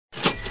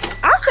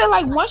feel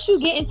like once you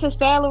get into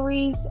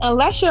salaries,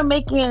 unless you're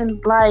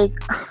making like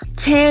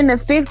 $10,000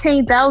 to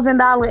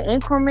 $15,000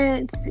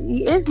 increments,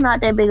 it's not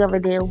that big of a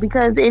deal.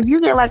 Because if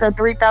you get like a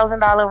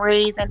 $3,000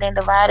 raise and then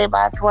divided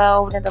by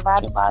 12, then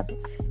divided by,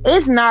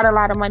 it's not a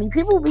lot of money.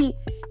 People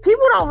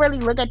don't really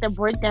look at the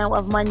breakdown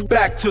of money.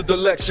 Back to the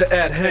lecture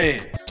at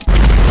hand.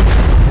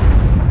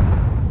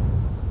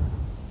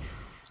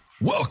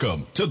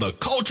 Welcome to The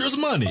Culture's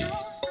Money.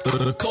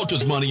 The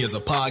Culture's Money is a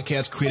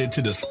podcast created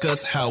to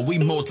discuss how we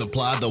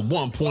multiply the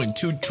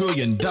 $1.2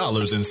 trillion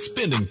in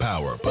spending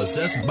power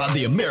possessed by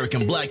the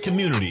American black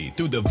community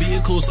through the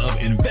vehicles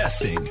of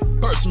investing,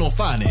 personal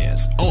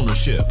finance,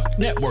 ownership,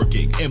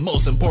 networking, and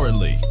most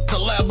importantly,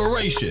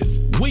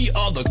 collaboration. We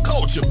are the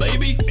culture,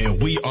 baby, and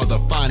we are the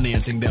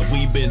financing that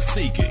we've been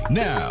seeking.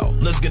 Now,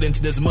 let's get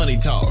into this money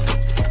talk.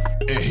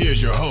 And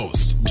here's your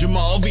host,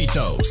 Jamal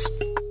Vitos.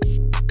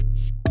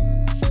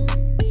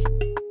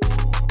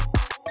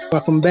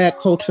 Welcome back,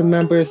 Culture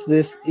members.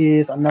 This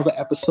is another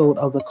episode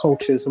of The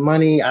Culture's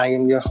Money. I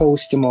am your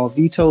host, Jamal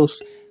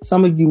Vitos.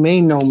 Some of you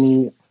may know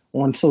me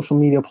on social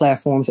media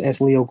platforms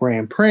as Leo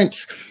Grand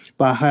Prince.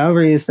 But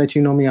however it is that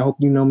you know me, I hope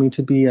you know me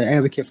to be an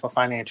advocate for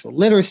financial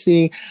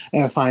literacy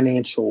and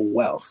financial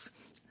wealth.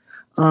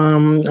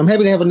 I'm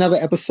happy to have another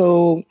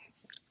episode.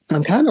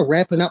 I'm kind of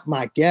wrapping up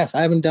my guests.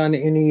 I haven't done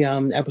any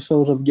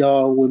episodes of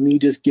y'all with me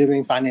just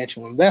giving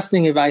financial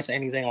investing advice or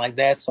anything like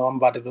that. So I'm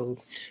about to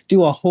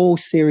do a whole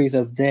series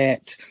of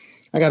that.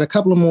 I got a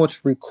couple of more to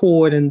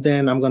record, and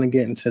then I'm going to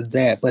get into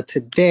that. But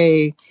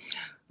today,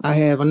 I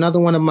have another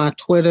one of my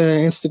Twitter,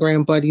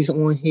 Instagram buddies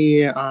on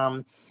here.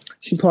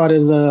 She's part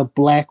of the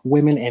Black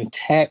Women in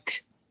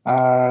Tech.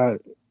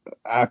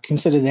 I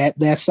consider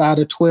that side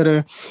of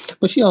Twitter,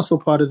 but she also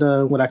part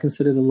of what I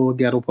consider the little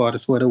ghetto part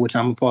of Twitter, which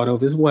I'm a part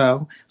of as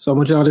well. So I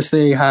want y'all to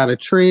say hi to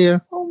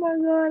Tria. Oh my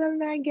God, I'm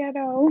not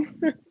ghetto.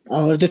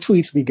 Oh, the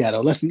tweets be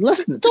ghetto. Let's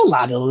don't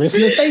lie to the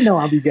listeners. They know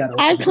I'll be ghetto.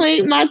 I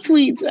cleaned my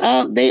tweets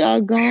up. They are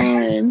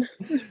gone.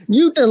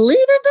 You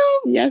deleted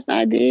them? Yes,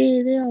 I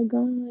did. They are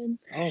gone.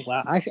 Oh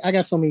wow, I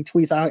got so many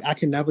tweets. I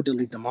can never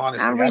delete them.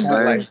 Honestly,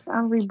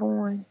 I'm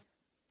reborn.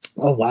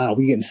 Oh wow,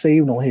 we getting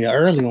saved on here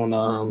early on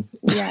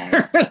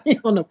early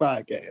on the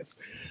podcast.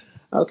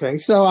 Okay,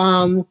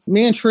 so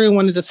me and Tria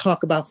wanted to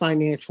talk about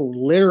financial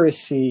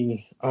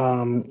literacy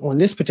on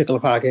this particular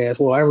podcast.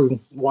 Well,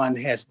 everyone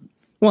has.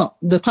 Well,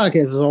 the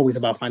podcast is always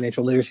about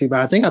financial literacy, but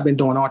I think I've been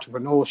doing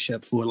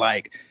entrepreneurship for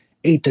like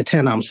 8 to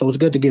 10 of them. So it's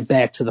good to get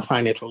back to the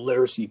financial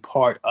literacy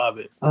part of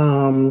it.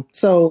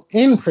 So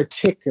in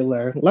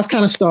particular, let's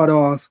kind of start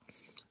off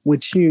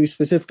with you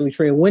specifically,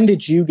 Tria. When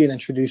did you get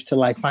introduced to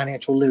like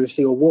financial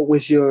literacy, or what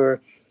was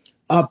your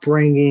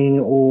upbringing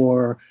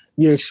or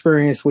your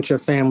experience with your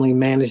family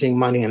managing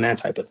money and that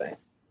type of thing?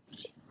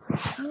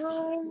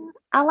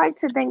 I like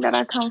to think that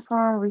I come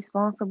from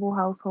responsible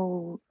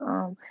households.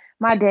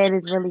 My dad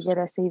is really good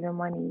at saving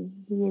money.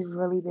 He is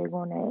really big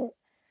on that.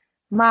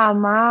 My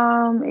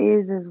mom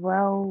is as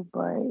well,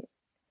 but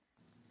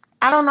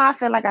I don't know. I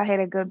feel like I had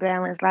a good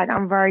balance. Like,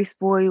 I'm very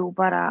spoiled,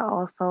 but I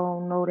also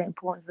know the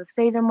importance of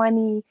saving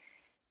money,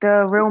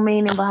 the real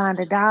meaning behind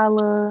the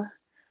dollar,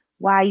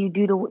 why you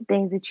do the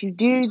things that you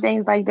do,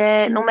 things like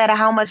that. No matter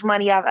how much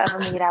money I've ever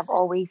made, I've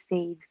always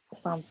saved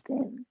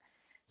something.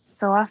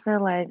 So I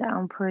feel like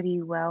I'm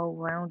pretty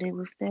well-rounded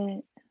with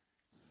that,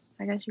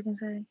 I guess you can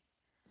say.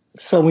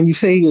 So when you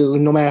say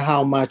no matter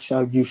how much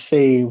you've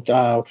saved,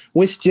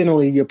 what's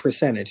generally your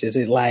percentage? Is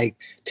it like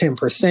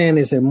 10%?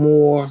 Is it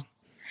more?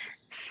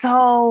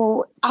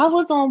 So I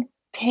was on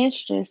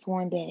Pinterest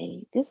one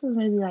day. This was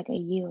maybe like a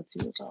year or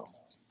two ago.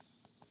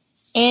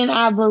 And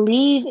I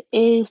believe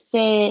it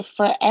said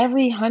for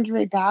every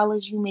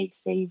 $100 you make,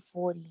 save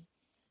 40.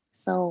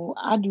 So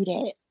I do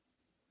that.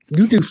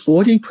 You do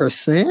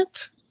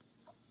 40%?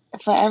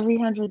 For every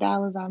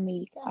 $100 I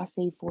make, I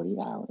save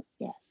 $40.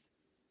 Yes.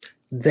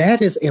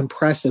 That is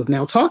impressive.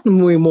 Now talk to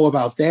me more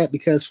about that,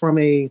 because from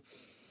a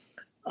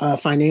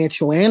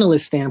financial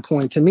analyst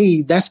standpoint, to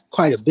me, that's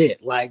quite a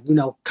bit. Like,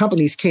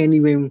 companies can't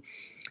even,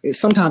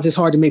 sometimes it's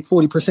hard to make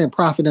 40%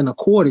 profit in a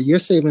quarter. You're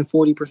saving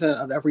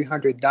 40% of every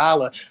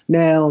 $100.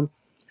 Now,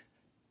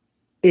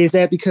 is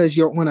that because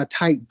you're on a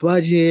tight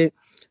budget?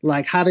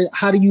 Like, how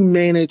do you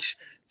manage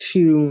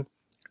to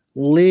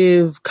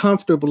live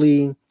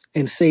comfortably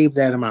and save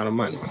that amount of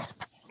money?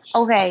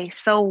 Okay,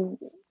 so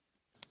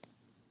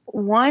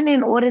one,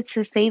 in order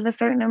to save a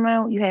certain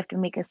amount, you have to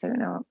make a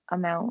certain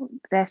amount.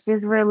 That's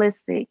just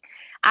realistic.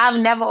 I've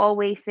never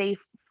always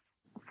saved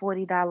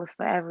 $40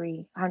 for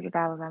every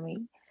 $100 I make.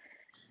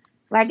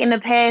 Like in the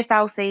past,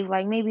 I'll save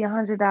like maybe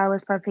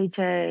 $100 per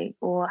paycheck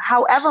or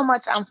however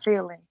much I'm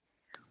feeling.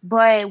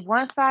 But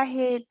once I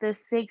hit the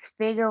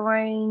 6-figure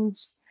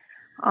range,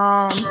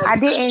 I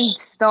didn't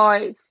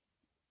start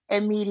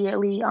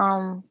immediately.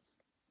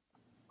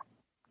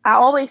 I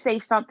always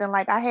save something.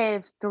 Like, I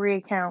have 3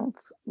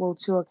 accounts, well,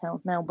 2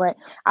 accounts now, but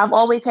I've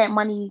always had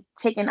money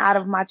taken out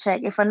of my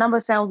check. If a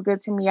number sounds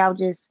good to me, I'll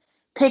just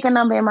pick a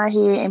number in my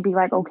head and be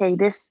like, okay,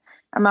 this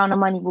amount of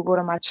money will go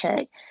to my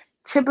check.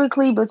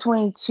 Typically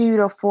between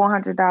 $200 to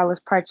 $400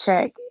 per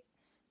check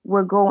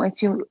would go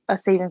into a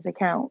savings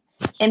account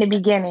in the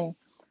beginning.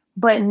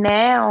 But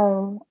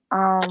now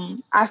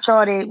I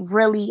started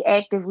really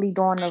actively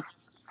doing the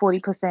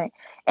 40%.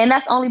 And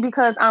that's only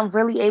because I'm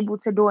really able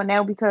to do it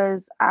now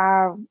because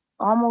I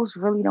almost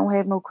really don't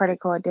have no credit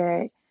card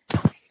debt.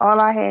 All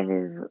I have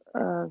is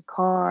a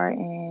car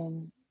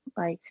and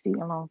like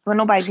student loans. But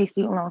nobody pays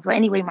student loans. But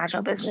anyway, mind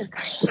your business.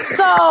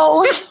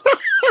 So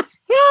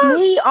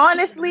me,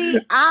 honestly,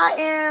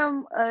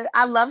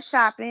 I love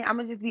shopping. I'm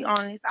gonna just be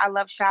honest. I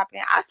love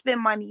shopping. I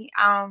spend money.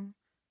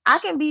 I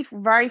can be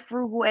very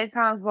frugal at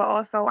times, but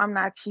also I'm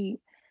not cheap.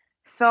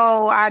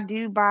 So I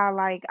do buy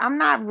like I'm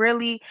not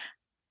really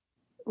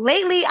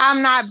lately.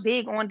 I'm not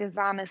big on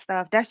designer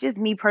stuff. That's just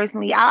me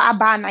personally. I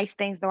buy nice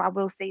things though. I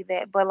will say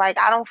that, but like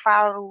I don't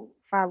follow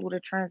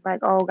the trends. Like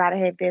oh, gotta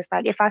have this.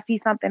 Like if I see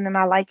something and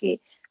I like it,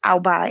 I'll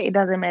buy it. It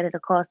doesn't matter the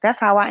cost. That's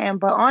how I am.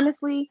 But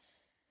honestly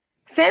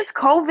since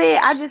COVID,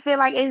 I just feel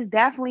like it's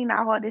definitely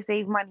not hard to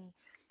save money.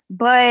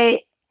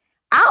 But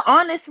I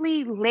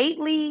honestly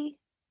lately,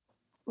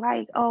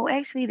 like, oh,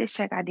 actually, this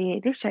check I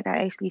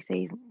actually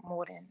saved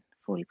more than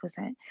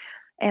 40%.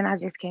 And I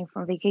just came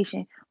from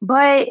vacation.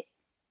 But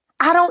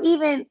I don't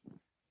even,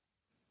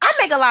 I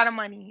make a lot of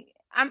money.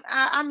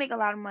 I make a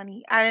lot of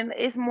money.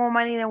 It's more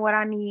money than what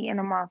I need in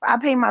a month. I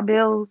pay my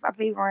bills, I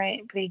pay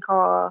rent, pay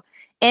car.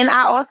 And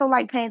I also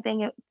like paying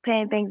things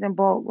in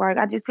bulk. Like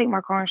I just pay my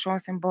car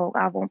insurance in bulk.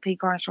 I won't pay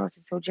car insurance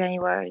until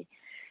January.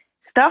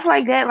 Stuff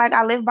like that. Like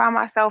I live by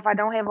myself. I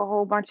don't have a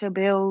whole bunch of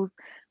bills.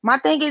 My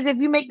thing is if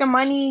you make the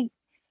money,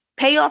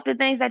 pay off the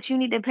things that you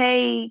need to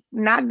pay,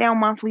 knock down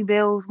monthly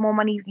bills, more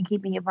money you can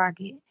keep in your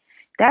pocket.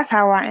 That's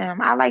how I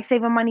am. I like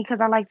saving money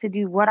because I like to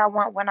do what I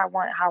want, when I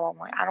want, how I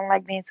want. I don't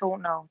like being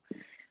told no.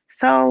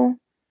 So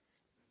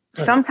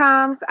Okay.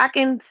 sometimes I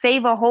can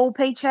save a whole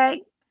paycheck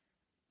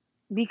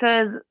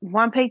because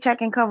one paycheck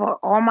can cover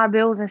all my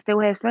bills and still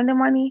have spending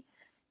money.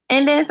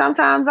 And then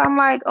sometimes I'm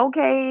like,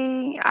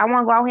 okay, I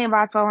want to go out here and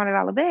buy a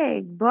 $1,200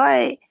 bag.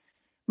 But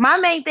my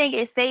main thing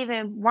is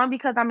saving. One,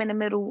 because I'm in the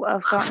middle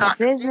of starting a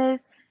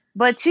business.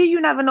 But two, you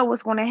never know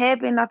what's going to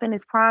happen. Nothing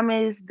is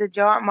promised. The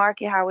job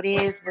market, how it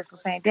is with the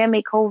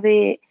pandemic,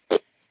 COVID.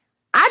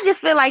 I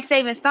just feel like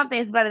saving something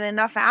is better than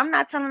nothing. I'm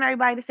not telling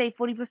everybody to save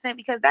 40%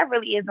 because that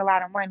really is a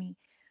lot of money.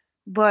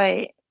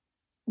 But,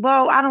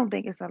 well, I don't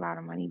think it's a lot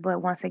of money.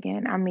 But once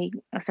again, I make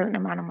a certain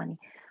amount of money.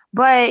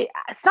 But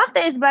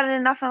something is better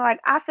than nothing. Like,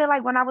 I feel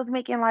like when I was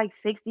making like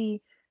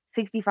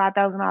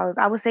 $65,000,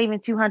 I was saving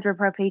 $200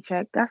 per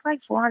paycheck. That's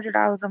like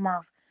 $400 a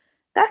month.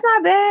 That's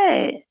not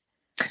bad.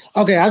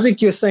 Okay, I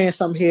think you're saying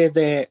something here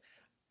that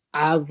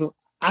I've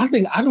I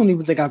don't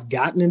even think I've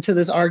gotten into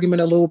this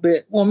argument a little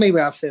bit. Well, maybe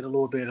I've said a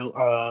little bit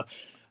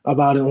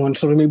about it on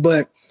Twitter,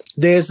 but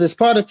there's this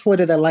part of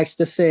Twitter that likes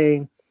to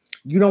say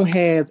you don't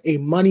have a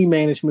money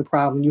management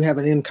problem, you have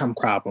an income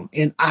problem.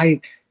 And I,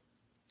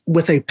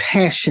 with a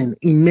passion,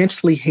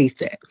 immensely hate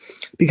that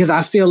because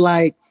I feel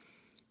like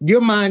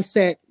your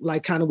mindset,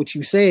 like kind of what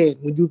you said,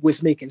 when you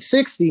was making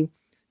 60,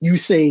 you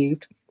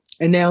saved.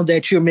 And now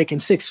that you're making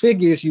six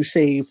figures, you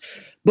saved.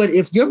 But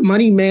if your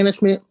money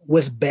management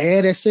was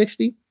bad at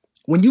 60,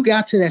 when you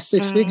got to that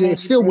six figure, it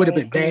still would have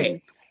been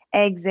bad.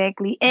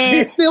 Exactly. And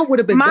It still would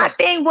have been my bad.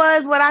 thing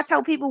was what I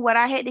tell people, what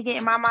I had to get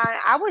in my mind.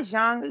 I was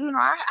young,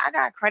 I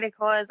got credit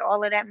cards,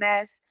 all of that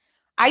mess.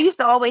 I used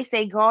to always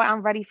say, God,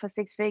 I'm ready for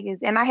six figures.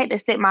 And I had to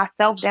sit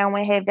myself down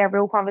and have that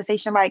real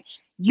conversation. Like,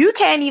 you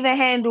can't even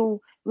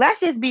handle, let's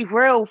just be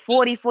real,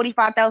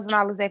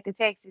 $45,000 after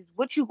taxes.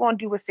 What you gonna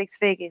do with six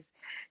figures?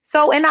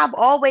 So, and I've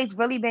always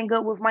really been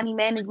good with money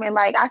management.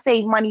 Like, I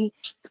save money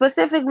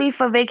specifically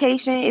for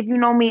vacation. If you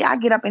know me, I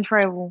get up and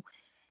travel.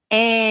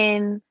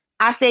 And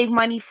I save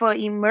money for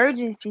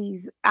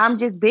emergencies. I'm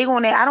just big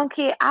on that. I don't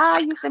care. I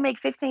used to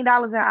make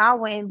 $15 an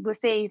hour and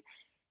would save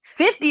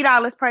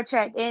 $50 per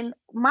check. And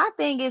my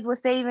thing is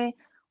with saving,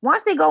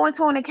 once they go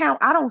into an account,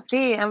 I don't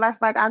see it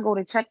unless like I go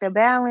to check the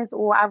balance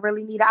or I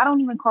really need it. I don't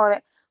even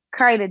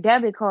carry the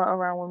debit card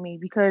around with me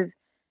because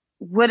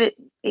what it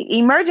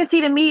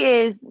emergency to me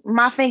is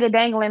my finger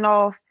dangling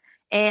off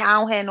and I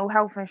don't have no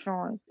health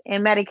insurance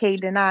and Medicaid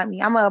denied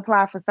me. I'm gonna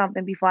apply for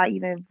something before I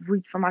even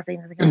reach for my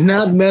savings account.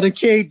 Not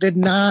Medicaid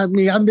denied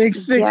me. I make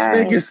six Yes.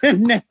 figures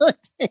and now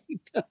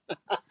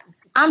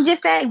I'm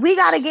just saying we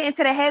gotta get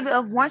into the habit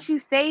of once you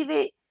save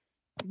it,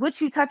 what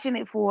you touching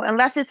it for?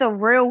 Unless it's a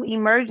real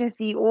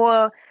emergency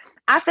or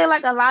I feel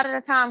like a lot of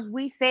the times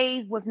we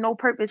save with no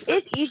purpose.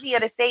 It's easier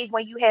to save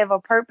when you have a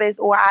purpose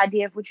or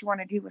idea of what you want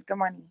to do with the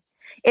money.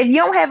 If you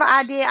don't have an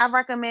idea, I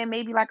recommend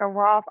maybe like a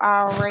Roth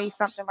IRA,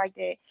 something like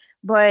that.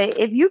 But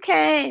if you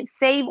can't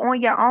save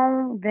on your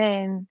own,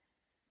 then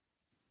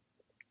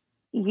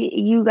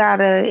you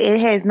gotta. It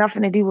has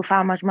nothing to do with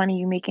how much money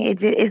you making.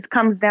 It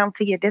comes down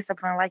to your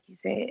discipline, like you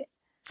said.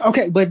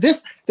 okay, but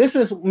this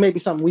is maybe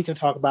something we can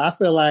talk about. I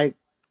feel like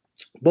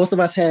both of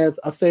us have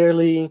a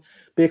fairly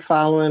big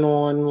following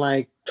on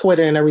like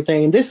Twitter and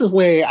everything. And this is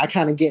where I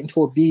kind of get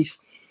into a beef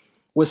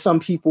with some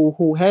people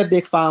who have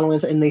big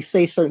followings and they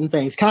say certain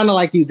things, kind of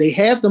like you. They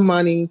have the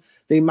money,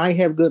 they might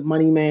have good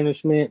money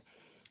management,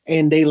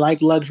 and they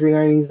like luxury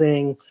or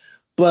anything,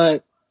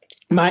 but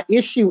My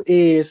issue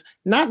is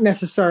not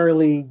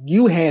necessarily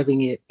you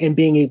having it and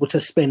being able to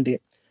spend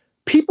it.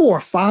 People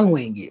are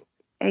following you.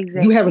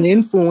 You have an Exactly.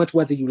 influence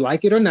whether you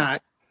like it or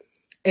not,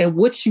 and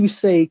what you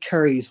say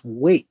carries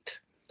weight.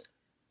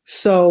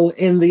 So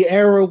in the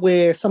era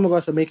where some of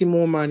us are making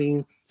more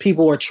money,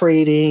 people are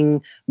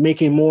trading,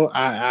 making more.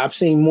 I've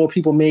seen more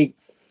people make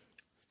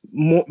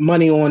more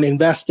money on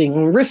investing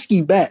on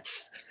risky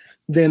bets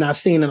than I've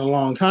seen in a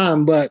long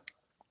time. But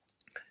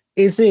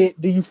do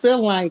you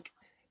feel like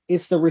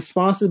it's the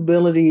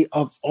responsibility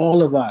of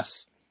all of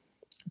us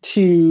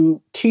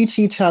to teach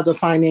each other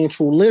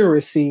financial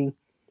literacy,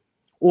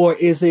 or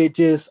is it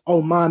just,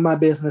 oh, mind my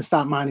business,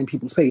 stop minding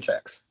people's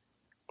paychecks?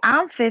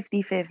 I'm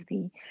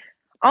 50-50.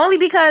 Only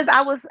because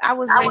I was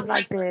raised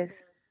like this.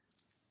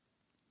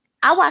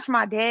 I watched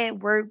my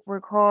dad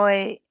work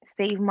hard,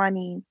 save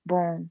money,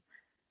 boom.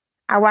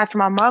 I watched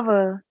my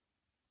mother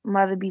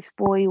be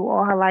spoiled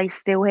all her life,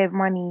 still have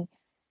money.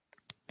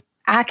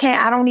 I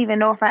don't even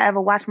know if I ever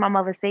watched my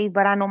mother save,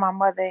 but I know my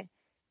mother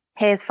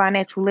has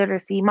financial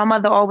literacy. My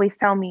mother always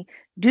tell me,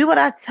 do what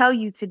I tell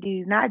you to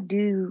do, not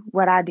do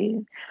what I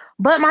do.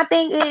 But my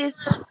thing is,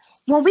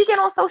 when we get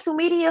on social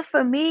media,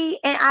 for me,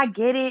 and I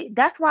get it,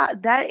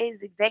 that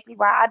is exactly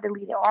why I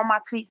deleted all my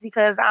tweets,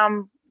 because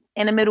I'm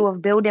in the middle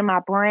of building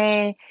my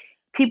brand,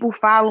 people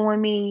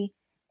following me,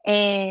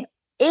 and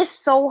it's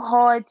so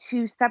hard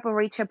to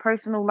separate your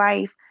personal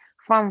life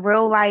from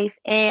real life.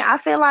 And I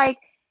feel like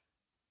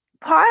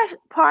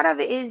part of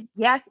it is,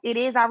 yes, it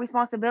is our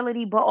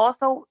responsibility, but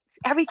also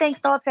everything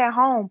starts at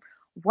home.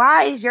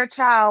 Why is your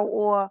child,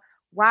 or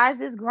why is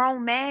this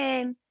grown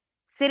man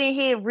sitting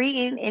here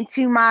reading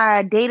into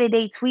my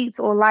day-to-day tweets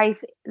or life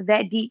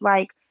that deep?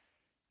 Like,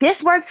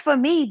 this works for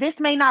me, this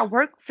may not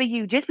work for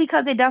you. Just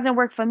because it doesn't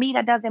work for me,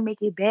 that doesn't make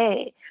it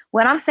bad.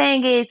 What I'm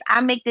saying is,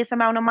 I make this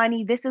amount of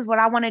money, this is what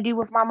I want to do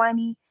with my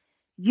money.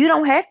 You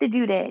don't have to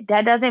do that.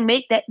 That doesn't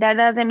make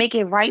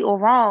it right or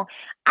wrong.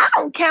 I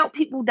don't count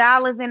people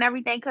dollars and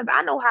everything, because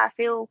I know how I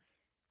feel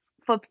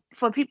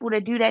for people to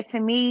do that to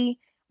me.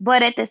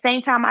 But at the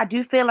same time, I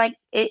do feel like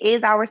it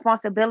is our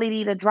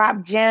responsibility to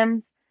drop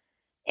gems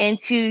and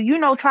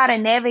to, try to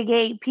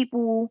navigate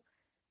people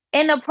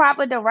in the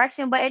proper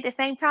direction. But at the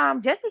same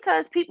time, just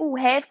because people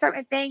have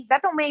certain things,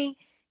 that don't mean,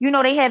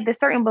 they have the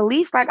certain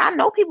beliefs. Like, I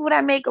know people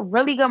that make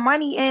really good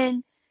money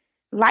in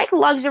like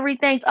luxury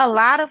things. A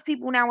lot of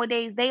people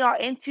nowadays, they are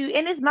into,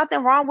 and there's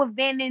nothing wrong with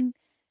being in,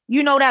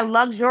 that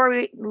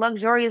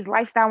luxurious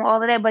lifestyle and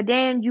all of that. But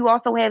then you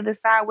also have the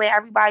side where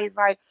everybody's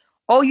like,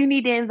 oh, you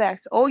need to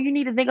invest. Oh, you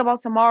need to think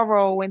about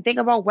tomorrow and think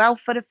about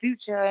wealth for the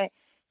future.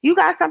 You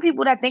got some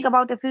people that think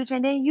about the future,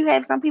 and then you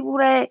have some people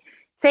that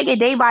take it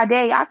day by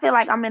day. I feel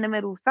like I'm in the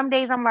middle. Some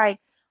days I'm like,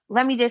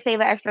 let me just save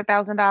an extra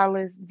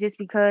 $1,000 just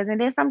because.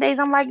 And then some days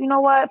I'm like, you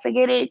know what?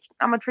 Forget it.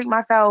 I'm gonna treat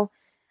myself.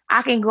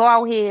 I can go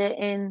out here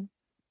and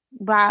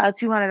buy a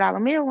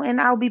 $200 meal and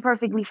I'll be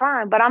perfectly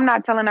fine. But I'm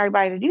not telling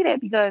everybody to do that,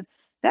 because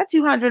that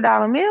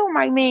 $200 meal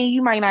might mean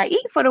you might not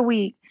eat for the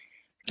week.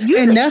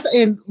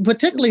 And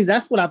particularly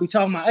that's what I'll be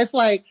talking about. It's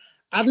like,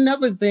 I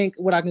never think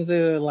what I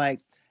consider like,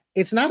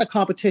 it's not a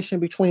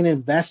competition between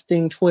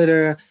investing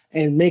Twitter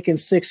and making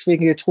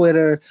six-figure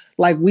Twitter.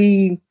 Like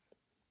we're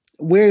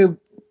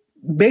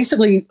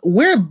basically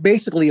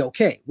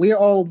okay. We're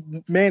all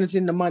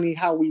managing the money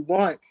how we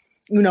want.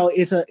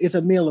 It's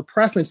a meal of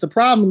preference. The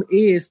problem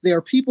is there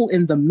are people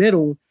in the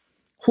middle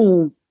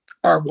who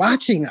are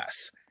watching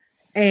us.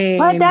 But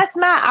And that's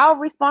not our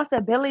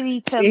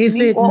responsibility to is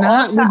meet it or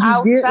not alter when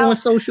you get on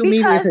ourselves, social media?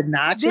 Is because it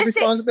not your this is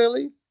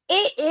responsibility?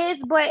 it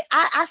is, but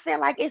I feel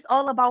like it's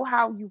all about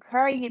how you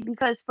carry it.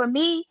 Because for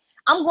me,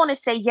 I'm going to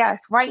say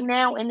yes right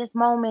now in this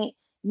moment,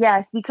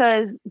 yes,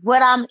 because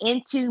what I'm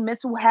into,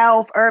 mental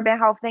health, urban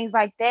health, things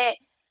like that,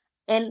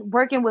 and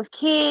working with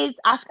kids,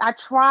 I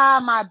try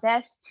my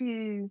best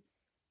to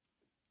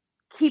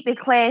keep it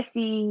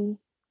classy,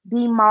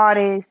 be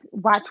modest,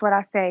 watch what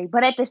I say.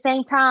 But at the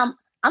same time,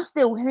 I'm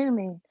still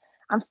human.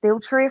 I'm still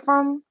Tria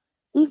from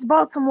East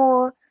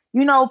Baltimore.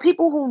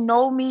 People who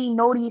know me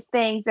know these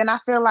things. And I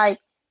feel like,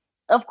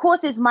 of course,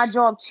 it's my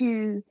job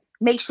to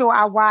make sure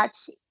I watch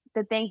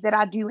the things that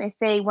I do and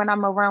say when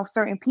I'm around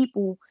certain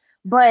people.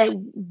 But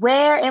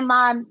where am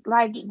I,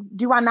 like,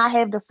 do I not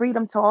have the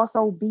freedom to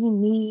also be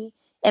me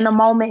in a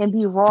moment and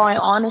be raw and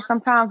honest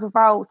sometimes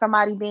without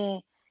somebody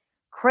being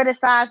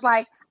criticized?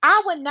 Like,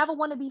 I would never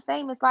want to be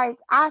famous. Like,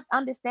 I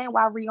understand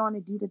why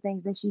Rihanna do the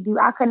things that she do.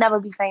 I could never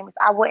be famous.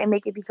 I wouldn't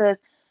make it, because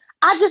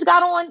I just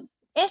got on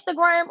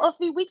Instagram a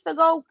few weeks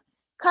ago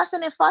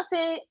cussing and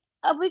fussing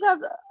because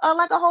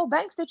like a whole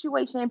bank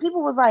situation. And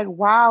people was like,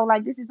 wow,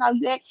 like, this is how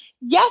you act.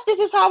 Yes, this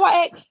is how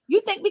I act.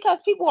 You think because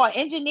people are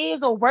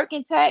engineers or work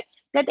in tech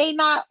that they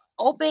not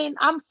open?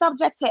 I'm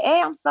subject to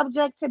air. I'm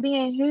subject to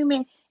being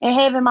human and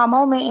having my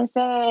moment and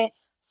saying,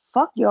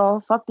 fuck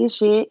y'all, fuck this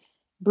shit.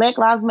 Black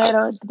Lives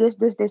Matter, this,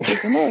 and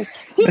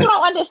this. People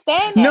don't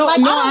understand that. No, Like,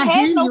 no, I don't I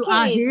have hear no you.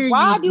 I kids. hear you,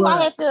 Why do I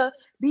but have to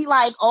be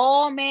like,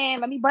 oh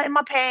man, let me button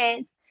my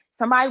pants?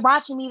 Somebody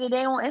watching me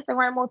today on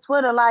Instagram or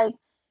Twitter. Like,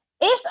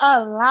 It's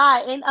a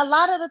lot. And a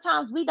lot of the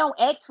times we don't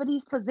ask for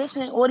these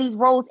positions or these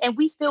roles and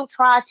we still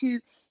try to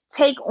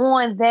take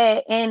on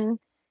that. And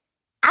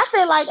I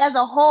feel like as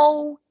a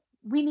whole,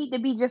 we need to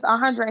be just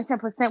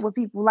 110% with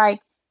people. Like,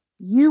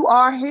 you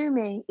are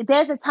human.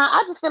 There's a time,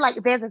 I just feel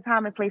like there's a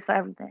time and place for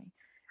everything.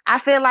 I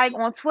feel like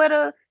on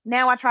Twitter,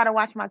 now I try to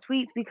watch my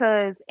tweets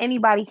because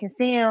anybody can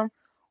see them.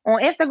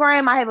 On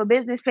Instagram, I have a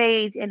business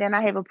page and then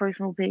I have a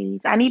personal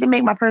page. I need to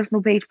make my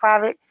personal page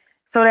private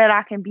so that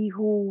I can be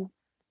who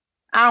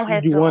I don't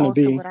have You to want to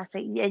alter be. what I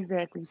say. Yeah,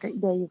 exactly.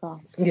 There you go.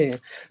 Yeah.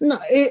 No,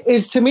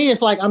 it's to me,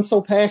 it's like I'm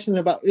so passionate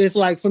about it's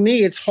like for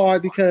me, it's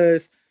hard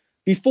because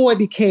before it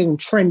became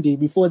trendy,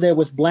 before there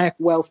was Black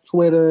Wealth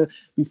Twitter,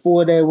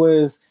 before there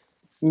was,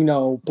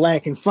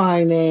 Black in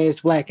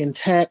finance, Black in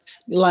tech,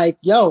 like,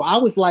 yo, I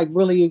was like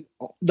really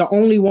the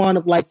only one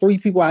of like three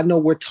people I know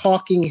were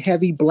talking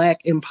heavy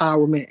Black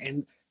empowerment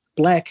and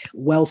Black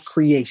wealth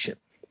creation.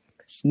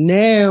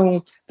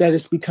 Now that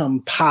it's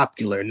become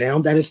popular, now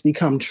that it's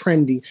become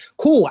trendy,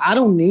 cool. I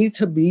don't need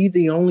to be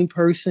the only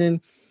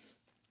person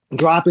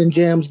dropping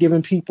gems,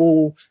 giving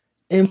people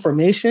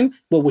information.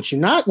 But what you're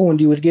not going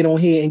to do is get on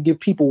here and give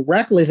people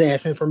reckless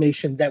ass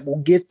information that will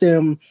get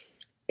them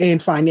in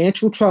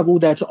financial trouble.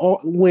 That's all,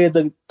 where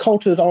the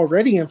culture is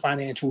already in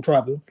financial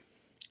trouble.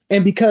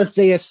 And because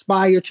they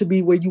aspire to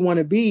be where you want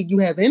to be, you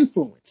have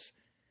influence.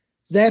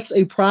 That's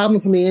a problem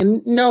for me.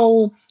 And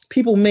no,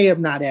 people may have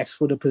not asked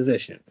for the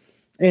position.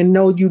 And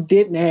no, you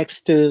didn't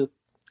ask to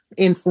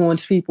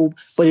influence people,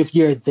 but if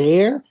you're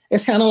there,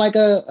 it's kind of like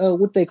a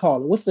what they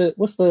call it. What's the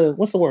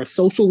word?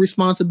 Social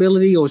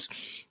responsibility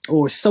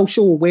or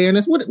social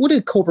awareness. What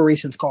do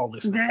corporations call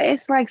this now?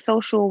 It's like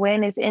social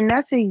awareness, and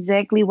that's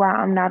exactly why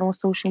I'm not on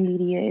social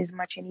media as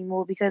much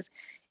anymore because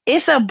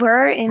it's a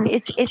burden.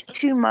 It's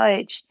too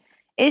much.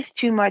 It's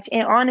too much,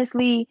 and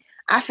honestly,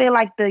 I feel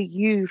like the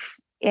youth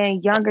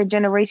and younger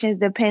generations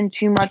depend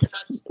too much.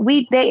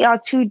 They are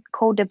too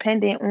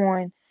codependent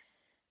on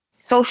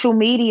social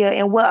media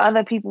and what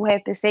other people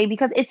have to say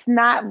because it's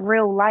not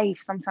real life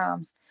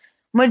sometimes.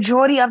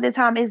 Majority of the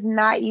time it's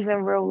not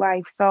even real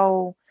life.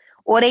 So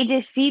or they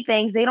just see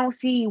things. They don't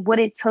see what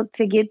it took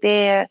to get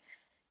there,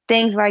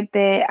 things like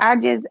that.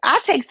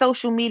 I take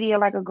social media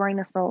like a grain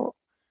of salt.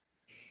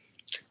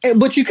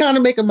 But you kind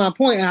of making my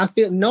point. And I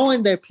feel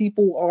knowing that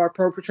people are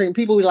perpetrating,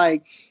 people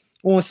like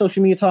on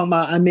social media talking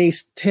about I made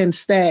 10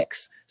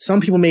 stacks. Some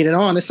people made it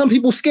honest. Some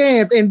people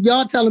scammed. And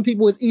y'all telling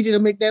people it's easy to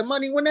make that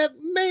money when that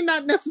may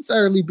not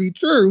necessarily be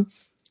true.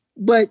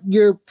 But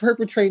you're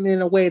perpetrating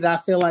in a way that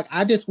I feel like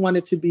I just want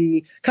it to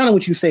be kind of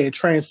what you say,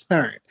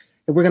 transparent.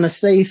 If we're going to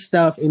say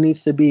stuff, it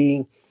needs to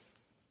be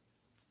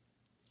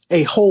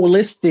a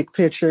holistic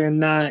picture and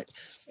not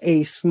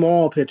a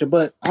small picture.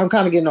 But I'm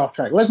kind of getting off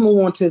track. Let's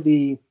move on to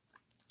the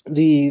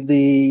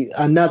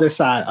another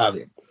side of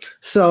it.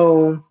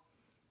 So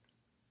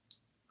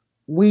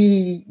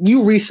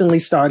you recently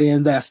started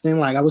investing.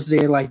 Like I was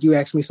there, like you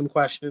asked me some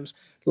questions.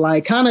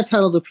 Like kind of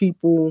tell them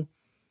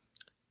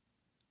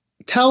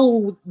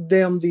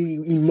the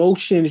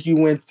emotions you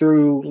went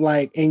through,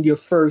 like in your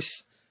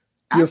first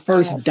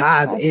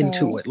dive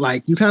into it.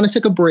 Like you kind of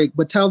took a break,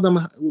 but tell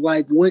them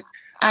like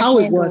how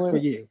it was for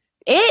you.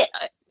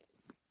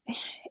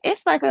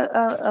 It's like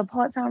a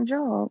part-time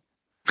job.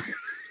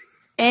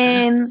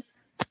 And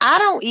I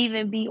don't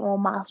even be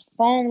on my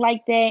phone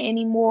like that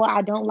anymore.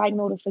 I don't like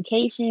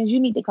notifications. You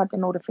need to cut the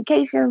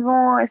notifications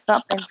on.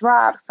 Something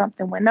dropped,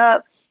 something went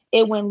up,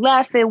 it went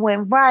left, it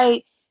went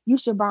right. You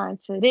should buy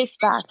into this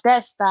stock,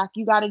 that stock.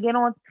 You gotta get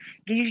on.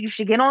 You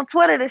should get on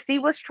Twitter to see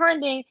what's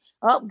trending.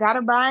 Oh,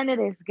 gotta buy into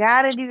this.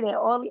 Gotta do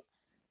that.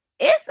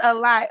 It's a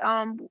lot.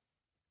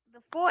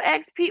 The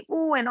Forex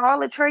people and all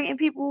the trading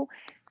people.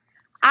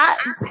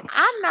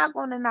 I'm not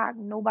gonna knock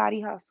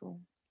nobody hustle.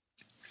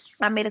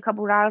 I made a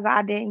couple of dollars.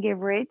 I didn't get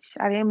rich.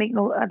 I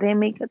didn't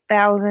make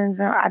thousands.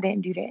 I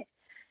didn't do that.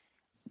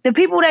 The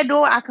people that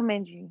do it, I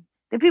commend you.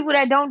 The people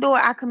that don't do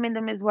it, I commend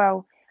them as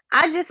well.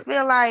 I just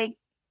feel like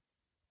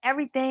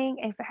everything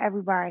ain't for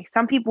everybody.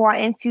 Some people are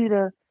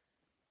into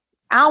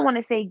I don't want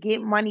to say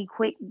get money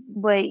quick,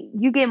 but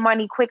you get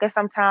money quicker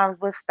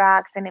sometimes with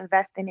stocks and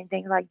investing and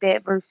things like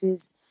that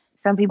versus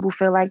some people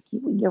feel like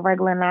your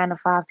regular 9 to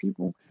 5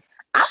 people.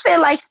 I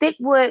feel like stick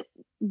with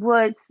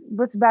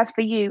what's best for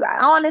you.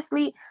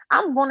 Honestly,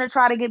 I'm going to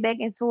try to get back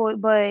into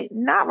it, but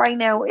not right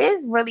now.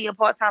 It's really a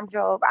part-time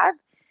job.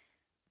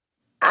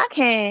 I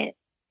can't.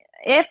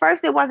 At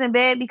first, it wasn't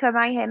bad because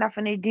I ain't had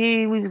nothing to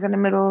do. We was in the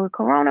middle of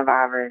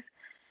coronavirus.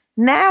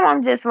 Now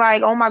I'm just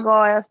like, oh my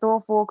God, a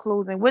store full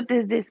closing. What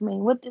does this mean?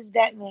 What does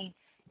that mean?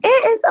 It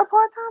is a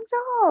part-time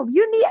job.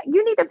 You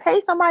need to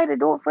pay somebody to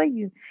do it for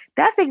you.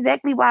 That's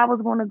exactly why I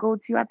was going to go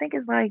to. I think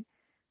it's like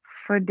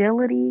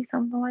Fidelity,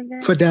 something like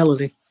that.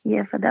 Fidelity.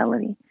 Yeah,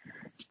 Fidelity.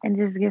 And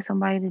just get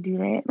somebody to do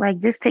that.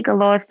 Like, just take a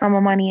large sum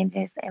of money and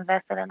just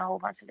invest it in a whole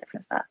bunch of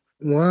different stuff.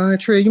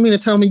 What, Tria? You mean to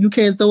tell me you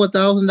can't throw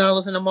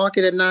 $1,000 in the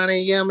market at 9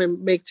 a.m.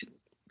 and make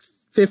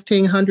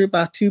 $1,500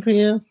 by 2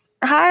 p.m.?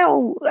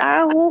 How?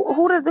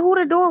 Who to do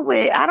it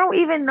with? I don't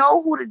even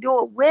know who to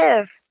do it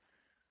with.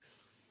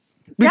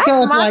 That's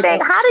because my like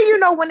thing. How do you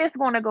know when it's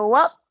going to go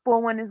up or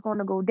when it's going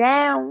to go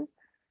down?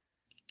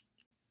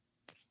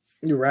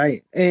 you're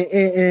right,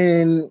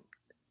 and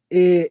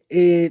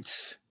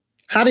it's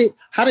how did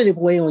it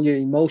weigh on your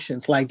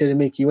emotions? Like, did it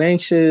make you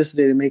anxious?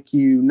 Did it make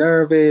you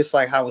nervous?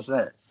 Like, how was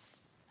that?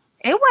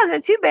 It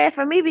wasn't too bad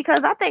for me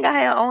because I think I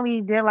had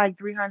only did like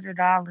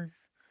 $300.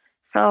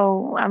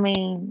 So I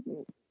mean,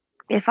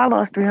 if I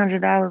lost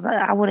 $300,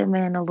 I would have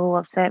been a little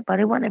upset, but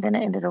it wouldn't have been the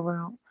end of the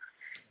world.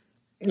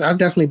 I've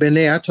definitely been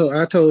there. I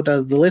told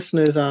the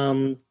listeners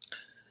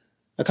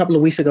a couple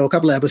of weeks ago, a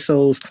couple of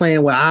episodes,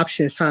 playing with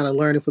options, trying to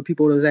learn it for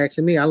people that was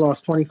asking me. I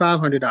lost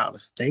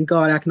 $2,500. Thank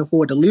God I can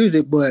afford to lose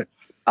it, but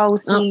Oh,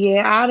 uh, see,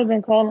 yeah, I'd have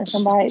been calling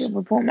somebody to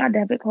report my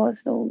debit card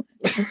stolen.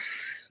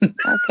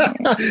 I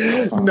can't.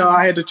 no,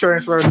 I had to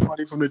transfer the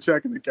money from the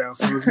checking account,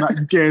 so it's not.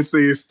 You can't say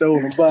it's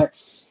stolen, but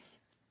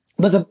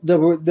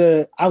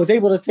the I was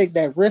able to take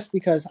that risk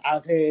because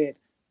I've had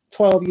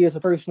 12 years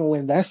of personal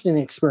investing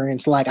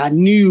experience. Like I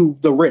knew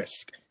the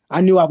risk.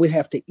 I knew I would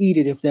have to eat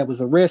it if there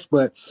was a risk,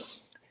 but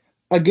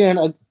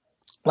again,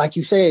 like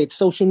you said,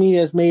 social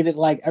media has made it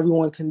like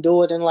everyone can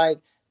do it, and like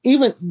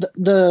even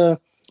the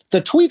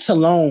tweets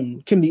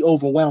alone can be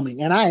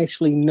overwhelming. And I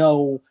actually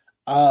know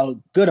a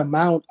good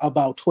amount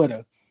about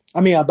Twitter. I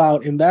mean,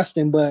 about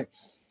investing, but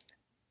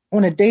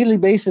on a daily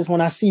basis,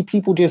 when I see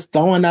people just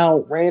throwing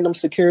out random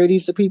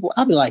securities to people,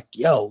 I'll be like,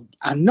 "Yo,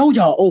 I know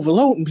y'all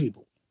overloading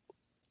people.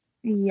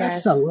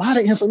 That's Yes, a lot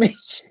of information."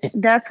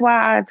 that's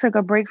why I took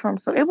a break from.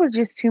 So it was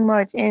just too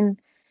much, and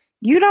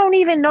you don't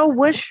even know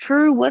what's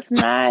true, what's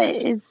not.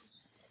 It's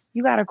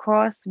you got to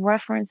cross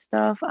reference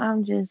stuff.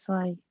 I'm just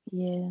like,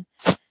 yeah,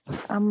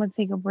 I'm gonna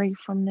take a break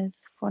from this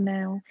for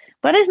now.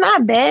 But it's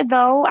not bad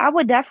though. I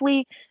would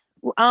definitely.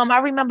 I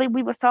remember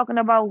we was talking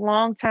about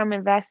long term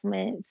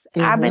investments.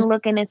 I've Mm-hmm. been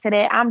looking into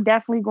that. I'm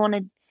definitely going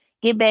to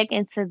get back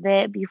into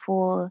that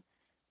before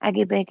I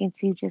get back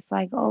into just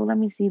like, oh, let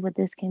me see what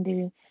this can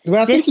do. But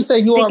I think Just you said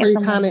you sticking already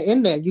some kind money. of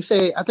in there. You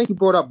said I think you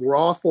brought up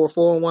Roth for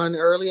 401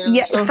 earlier and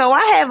Yeah, stuff. so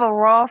I have a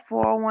raw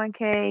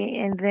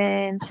 401k, and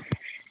then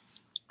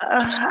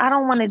I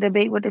don't want to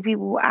debate with the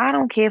people. I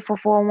don't care for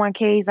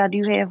 401ks. I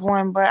do have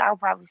one, but I'll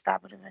probably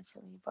stop it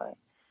eventually. But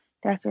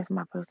that's just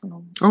my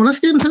personal. Oh, let's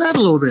get into that a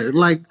little bit.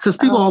 Like, because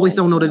people always Oh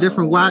don't know the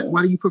difference. Why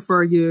no, do you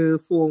prefer your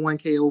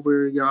 401k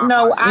over your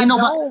no, RRS? I Ain't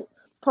nobody. don't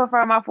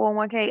prefer my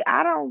 401k.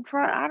 I don't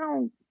try. I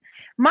don't.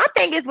 My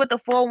thing is with the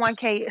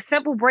 401k,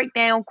 simple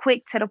breakdown,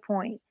 quick to the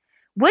point.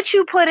 What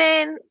you put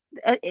in,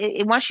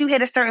 once you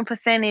hit a certain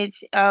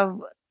percentage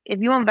of,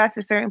 if you invest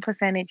a certain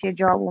percentage, your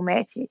job will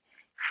match it.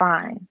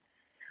 Fine.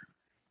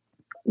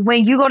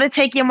 When you go to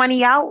take your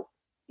money out,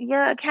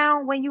 your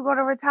account, when you go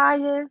to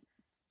retire,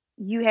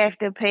 you have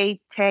to pay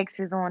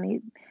taxes on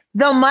it.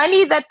 The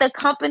money that the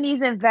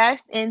companies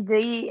invest in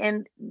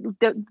the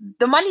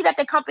money that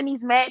the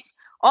companies match,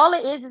 all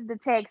it is the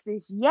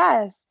taxes.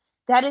 Yes,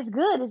 that is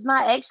good. It's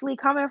not actually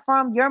coming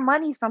from your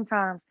money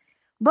sometimes.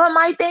 But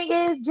my thing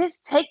is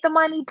just take the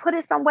money, put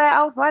it somewhere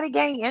else, let it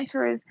gain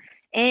interest,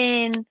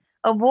 and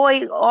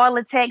avoid all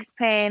the tax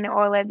paying and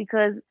all that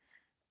because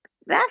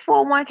that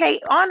 401k,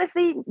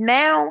 honestly,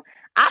 now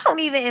I don't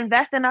even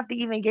invest enough to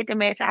even get the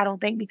match, I don't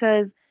think,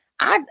 because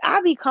I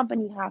be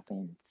company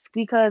hopping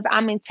because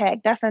I'm in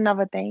tech. That's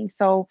another thing.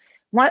 So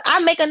when I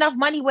make enough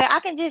money where I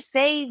can just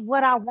save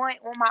what I want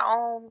on my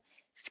own,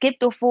 skip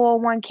the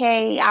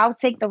 401k, I'll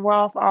take the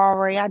Roth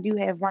IRA. I do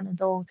have one of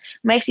those.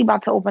 I'm actually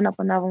about to open up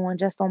another one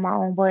just on my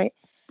own, but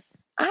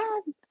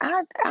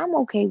I'm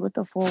okay with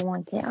the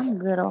 401k. I'm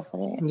good off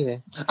of that. Yeah,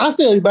 I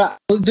feel you, but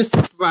just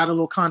to provide a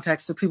little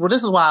context to people,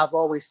 this is why I've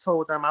always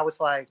told them. I was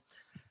like,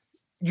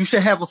 you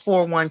should have a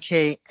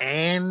 401k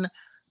and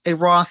a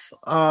Roth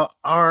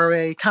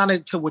RA, kind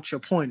of to what your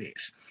point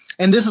is.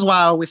 And this is why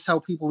I always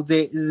tell people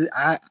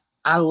that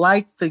I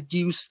like the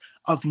use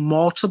of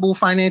multiple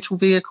financial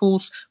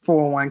vehicles,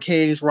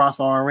 401ks, Roth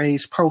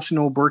RAs,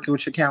 personal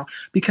brokerage account,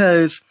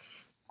 because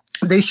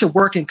they should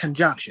work in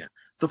conjunction.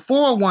 The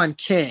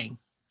 401k,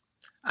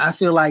 I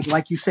feel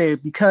like you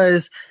said,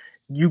 because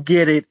you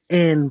get it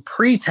in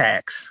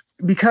pre-tax,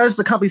 because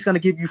the company's going to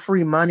give you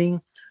free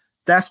money,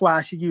 that's why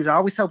I should use it. I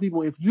always tell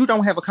people, if you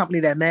don't have a company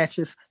that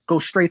matches, go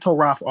straight to a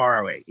Roth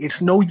IRA. It's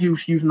no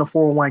use using the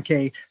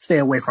 401k, stay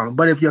away from it.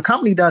 But if your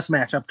company does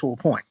match up to a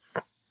point,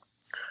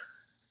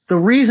 the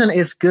reason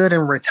it's good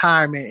in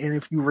retirement, and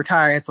if you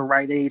retire at the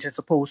right age as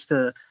opposed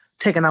to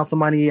taking out the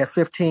money at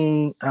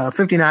 59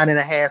 and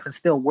a half and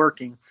still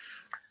working,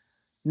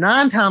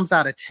 9 times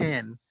out of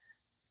 10,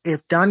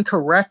 if done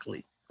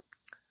correctly,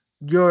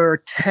 your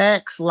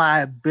tax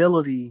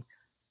liability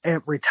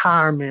at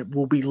retirement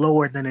will be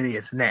lower than it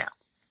is now.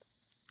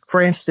 For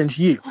instance,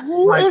 you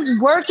Who like is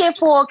working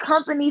for a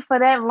company for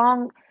that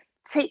long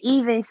to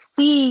even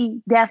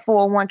see that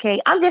 401k?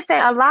 I'm just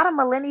saying a lot of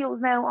millennials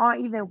now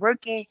aren't even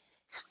working,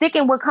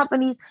 sticking with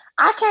companies.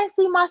 I can't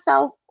see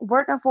myself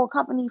working for a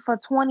company for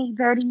 20,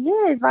 30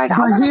 years. Like I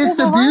but want to here's move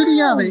the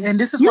beauty of it, around. and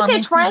this is You why can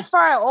most people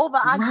transfer it over.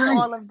 I get right.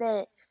 all of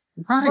that.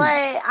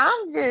 Right. But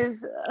I'm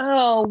just,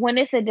 oh, when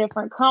it's a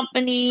different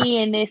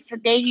company and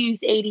they use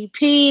ADP,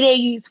 they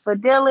use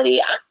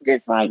Fidelity, I'm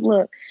just like,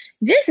 look,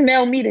 just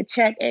mail me the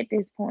check at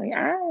this point.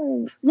 I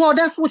don't. Well,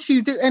 that's what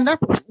you do. And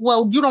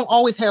you don't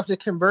always have to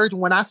converge.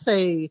 When I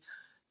say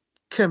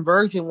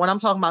conversion, what I'm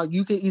talking about,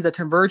 you can either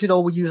converge it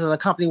over using a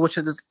company, which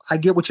is, I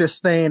get what you're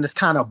saying, is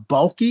kind of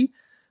bulky.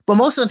 But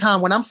most of the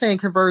time, when I'm saying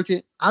converge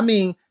it, I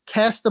mean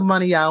cash the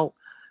money out,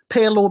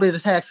 pay a little bit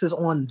of taxes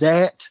on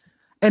that,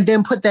 and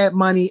then put that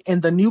money in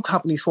the new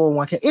company's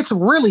 401k. It's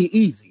really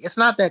easy. It's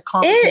not that It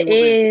complicated.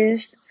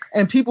 is.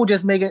 And people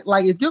just make it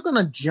like, if you're going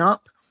to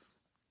jump,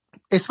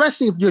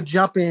 especially if you're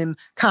jumping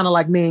kind of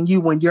like me and you,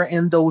 when you're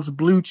in those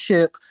blue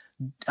chip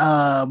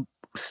uh,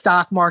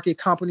 stock market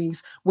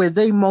companies where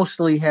they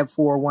mostly have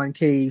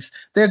 401ks,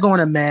 they're going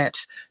to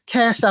match,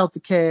 cash out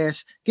the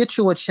cash, get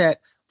you a check,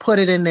 put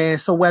it in there.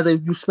 So whether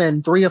you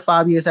spend 3 or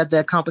 5 years at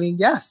that company,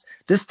 yes,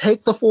 just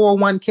take the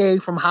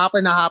 401k from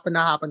hopping to hopping to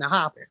hopping to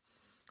hopping.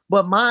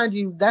 But mind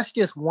you, that's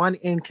just one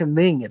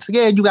inconvenience.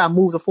 Yeah, you got to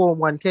move the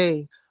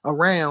 401k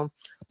around,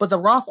 but the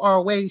Roth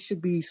ROA should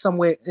be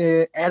somewhere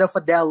at a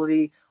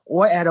Fidelity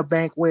or at a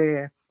bank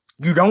where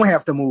you don't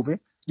have to move it.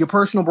 Your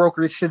personal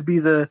brokerage should be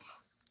the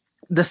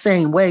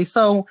same way.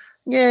 So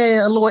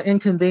yeah, a little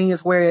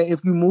inconvenience where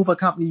if you move a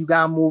company, you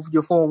got to move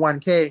your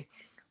 401k.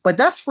 But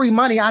that's free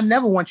money. I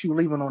never want you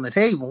leaving on the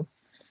table.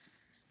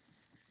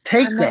 I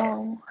Take that.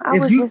 know. I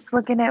If was you just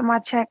looking at my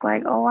check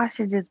like, oh, I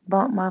should just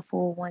bump my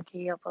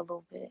 401k up a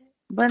little bit.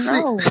 But see,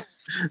 no.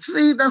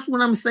 see, that's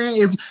what I'm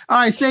saying. If all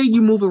right, say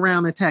you move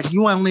around and tax,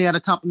 you only had a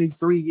company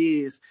 3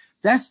 years.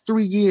 That's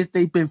 3 years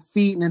they've been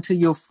feeding into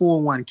your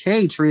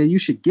 401k, Tria. You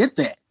should get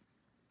that.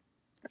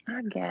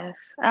 I guess.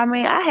 I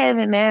mean, I have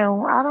it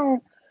now. I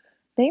don't.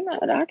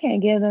 I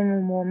can't give them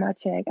no more of my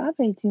check. I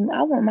pay too.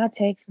 I want my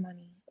tax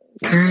money.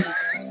 This is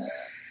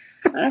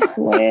bad. I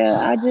swear.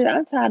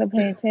 I'm tired of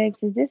paying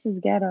taxes. This is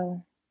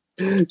ghetto.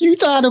 You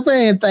tired of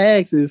paying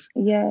taxes?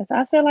 Yes,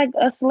 I feel like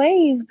a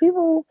slave.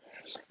 People.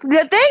 The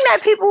thing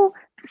that people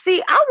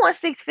see, I want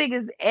 6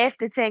 figures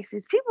after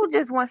taxes. People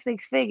just want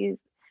 6 figures.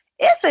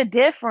 It's a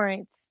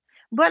difference.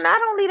 But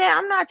not only that,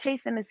 I'm not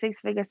chasing a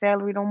 6 figure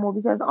salary no more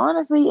because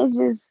honestly, it's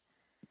just.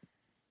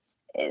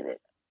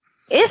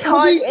 It's To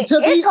hard. be to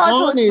It's be hard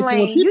to honest, when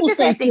explain. You people just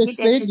say have to get six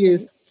that shit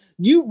figures, straight.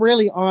 you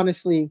really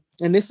honestly,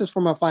 and this is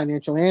from a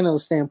financial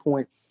analyst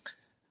standpoint,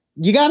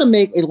 you got to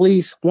make at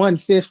least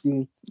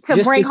 150 To just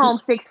to bring see, home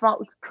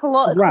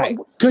right,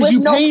 because with you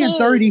no paying kids.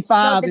 No,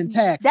 35 in that's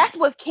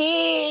taxes. with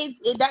kids.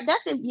 That's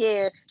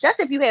if that's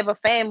if you have a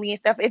family and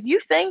stuff. If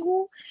you're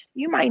single,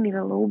 you might need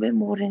a little bit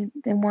more than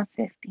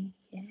 150.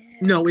 Yeah.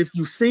 No, if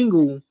you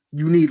single,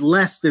 you need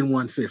less than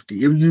 150.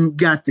 If you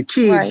got the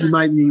kids, Right. you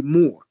might need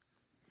more.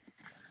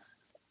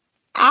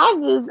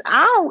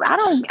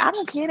 I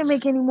don't care to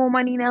make any more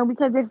money now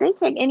because if they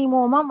take any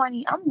more of my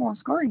money, I'm gonna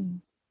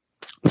scream.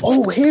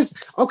 Oh,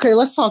 okay.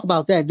 Let's talk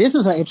about that. This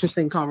is an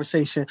interesting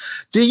conversation.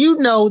 Do you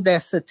know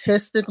that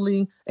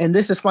statistically, and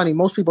this is funny,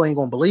 most people ain't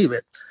gonna believe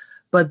it,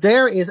 but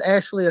there is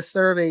actually a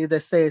survey that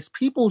says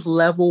people's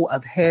level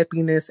of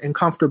happiness and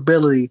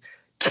comfortability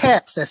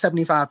caps at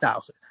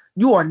 75,000.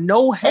 You are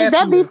no Is that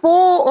happier.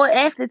 before or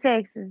after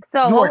taxes?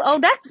 So, You are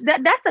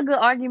that's a good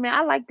argument.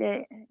 I like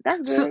that.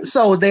 That's good.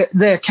 so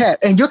they're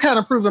capped, and you're kind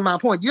of proving my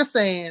point. You're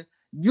saying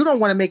you don't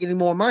want to make any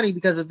more money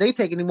because if they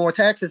take any more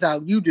taxes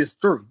out, you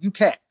just through. You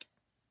capped.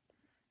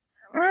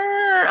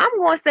 I'm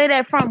going to say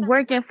that from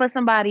working for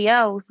somebody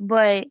else,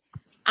 but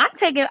I'm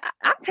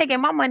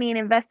taking my money and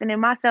investing in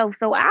myself.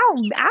 So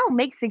I'll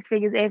make 6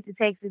 figures after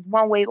taxes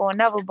one way or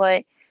another.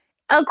 But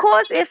of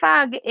course, if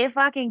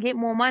I can get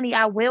more money,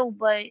 I will.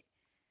 But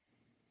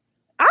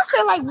I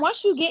feel like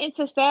once you get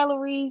into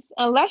salaries,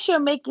 unless you're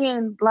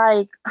making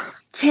like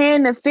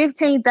 $10,000 to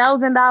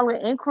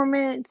 $15,000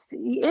 increments,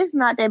 it's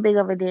not that big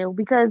of a deal.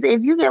 Because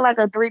if you get like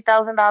a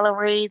 $3,000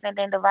 raise and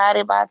then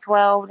divided by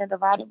 12, then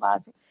divided by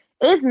 2,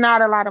 it's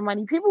not a lot of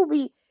money. People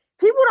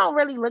don't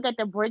really look at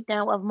the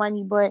breakdown of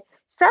money, but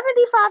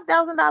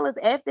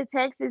 $75,000 after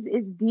taxes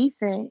is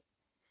decent.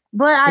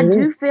 But I Mhm.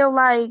 do feel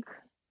like,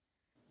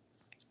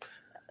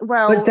 But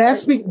well,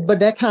 but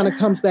that kind of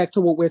comes back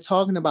to what we're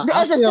talking about.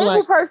 I as a feel single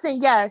like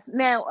person, yes.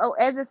 Now,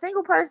 as a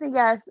single person,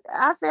 yes,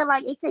 I feel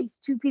like it takes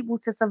two people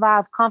to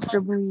survive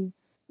comfortably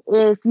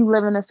if you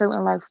live in a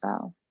certain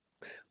lifestyle.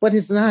 but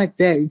it's not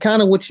that.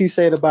 Kind of what you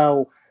said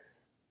about.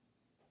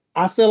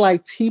 I feel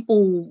like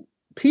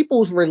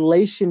people's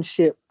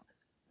relationship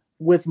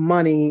with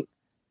money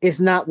is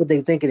not what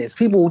they think it is.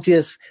 People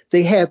just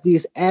they have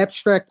these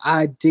abstract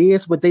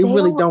ideas, but they They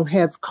really don't. don't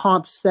have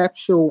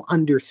conceptual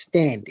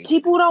understanding.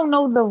 People don't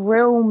know the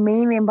real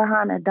meaning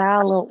behind a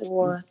dollar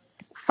or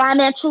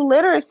financial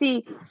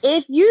literacy.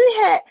 If you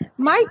had,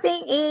 my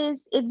thing is,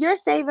 if you're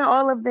saving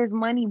all of this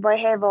money but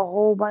have a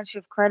whole bunch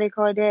of credit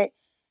card debt,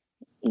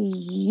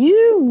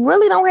 you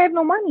really don't have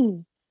no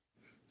money.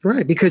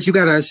 Right, because you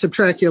got to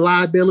subtract your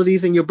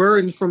liabilities and your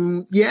burdens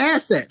from your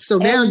assets. So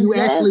now you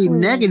actually Exactly.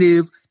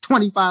 negative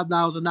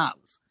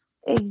 $25,000.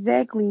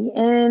 Exactly.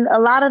 And a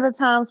lot of the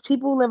times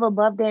people live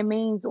above their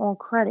means on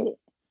credit.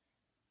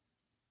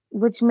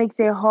 which makes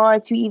it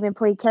hard to even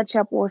play catch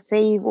up or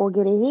save or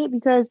get ahead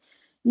because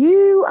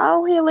you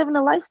out here living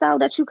a lifestyle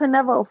that you can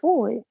never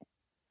afford.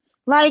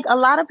 Like a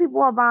lot of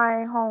people are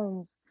buying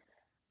homes.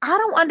 I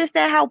don't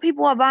understand how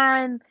people are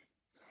buying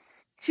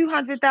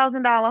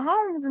 $200,000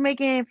 homes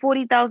making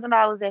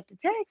 $40,000 after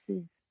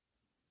taxes.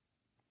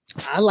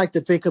 I like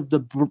to think of the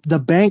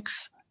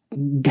banks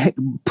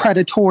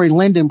predatory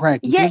lending Yeah,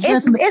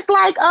 practices. it's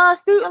like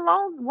student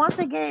loans. Once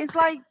again, it's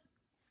like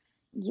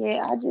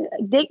yeah,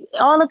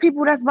 all the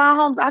people that's buying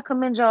homes, I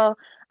commend y'all.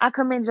 I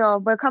commend y'all.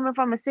 But coming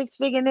from a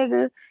 6-figure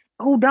nigga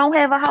who don't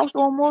have a house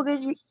or a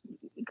mortgage,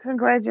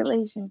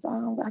 congratulations.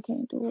 I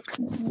can't do it.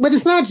 But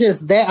it's not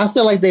just that. I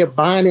feel like they're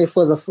buying it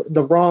for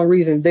the wrong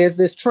reason. There's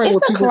this trend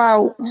It's where a people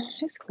clout.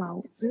 It's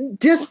clout.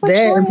 just It's a that,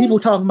 and trend. people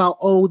talking about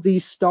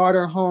these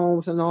starter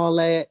homes and all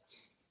that.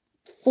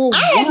 For I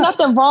have what?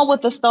 nothing wrong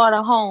with the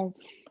starter home,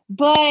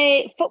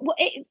 but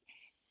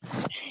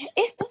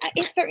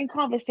it's certain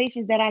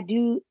conversations that I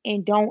do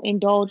and don't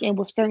indulge in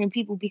with certain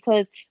people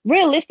because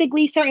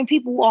realistically, certain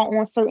people are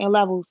on certain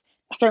levels.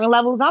 Certain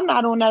levels I'm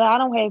not on that I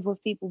don't have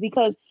with people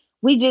because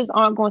we just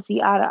aren't going to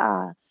see eye to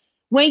eye.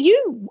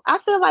 I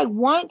feel like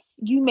once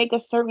you make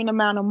a certain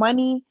amount of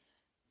money,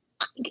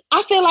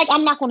 I feel like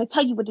I'm not going to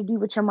tell you what to do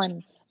with your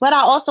money, but I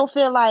also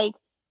feel like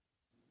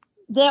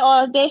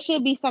there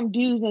should be some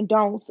do's and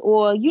don'ts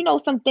or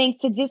some things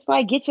to just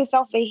like get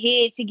yourself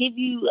ahead to give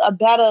you a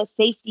better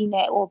safety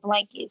net or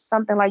blanket,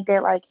 something like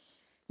that. Like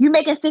you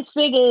making 6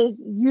 figures,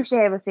 you should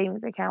have a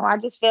savings account. I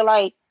just feel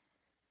like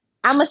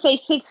I'm gonna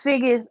say 6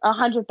 figures,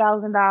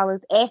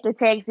 $100,000 after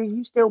taxes,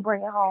 you still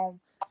bring it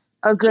home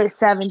a good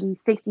 70,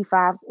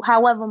 65,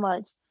 however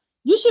much.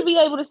 You should be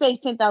able to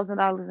save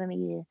 $10,000 in a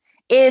year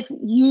if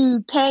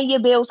you pay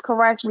your bills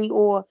correctly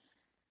or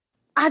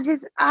I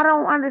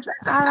don't understand.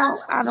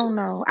 I don't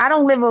know. I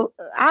don't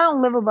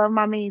live above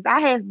my means. I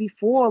have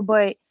before,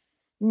 but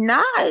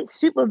not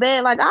super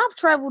bad. Like I've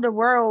traveled the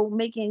world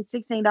making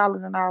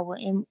 $16 an hour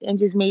and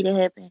just made it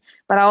happen.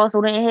 But I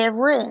also didn't have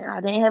rent.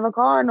 I didn't have a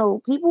car.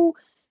 No, people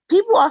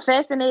are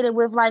fascinated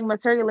with like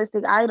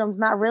materialistic items,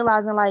 not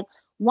realizing like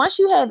once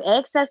you have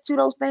access to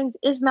those things,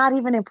 it's not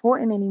even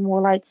important anymore.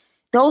 Like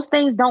those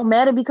things don't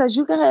matter because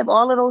you can have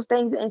all of those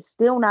things and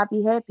still not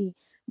be happy.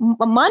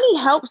 Money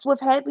helps with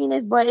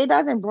happiness, but it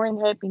doesn't bring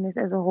happiness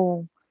as a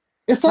whole.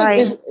 It's like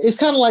Like it's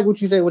kind of like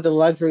what you say with the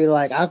luxury.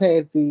 Like I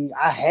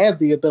have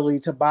the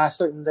ability to buy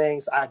certain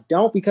things. I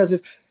don't because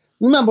it's.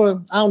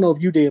 Remember, I don't know if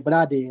you did, but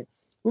I did.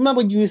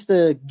 Remember, you used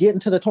to get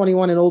into the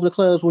 21 and over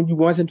clubs when you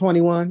wasn't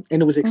 21,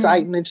 and it was mm,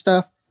 exciting and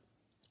stuff.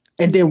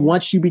 And then yeah.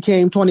 once you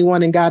became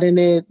 21 and got in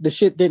there, the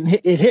shit didn't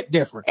hit. It hit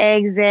different.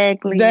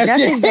 Exactly. That That's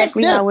shit hit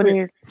exactly how it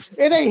different. is.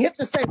 It ain't hit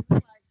the same.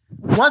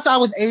 Once I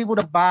was able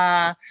to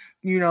buy,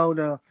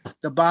 the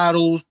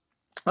bottles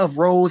of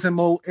Rose and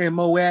Moet,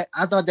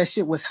 I thought that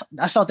shit was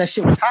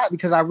hot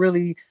because I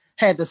really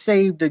had to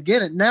save to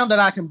get it. Now that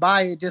I can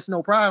buy it, just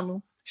no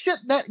problem. Shit,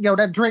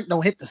 that drink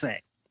don't hit the same.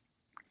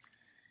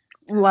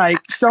 Like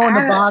showing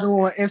the I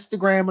bottle on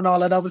Instagram and all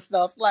that other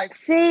stuff. Like,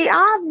 see.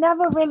 I've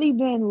never really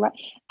been like.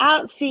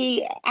 I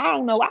see. I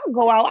don't know. I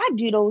go out. I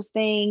do those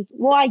things.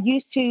 Well, I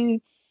used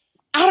to.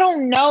 I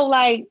don't know.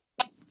 Like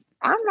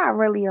I'm not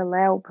really a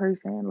loud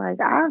person. Like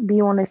I'll be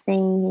on the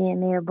scene here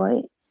and there,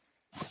 but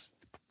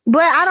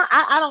I don't.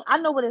 I don't. I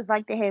know what it's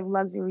like to have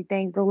luxury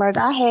things. So like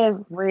I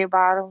have red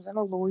bottoms and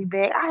a Louis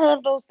bag. I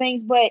have those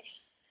things, but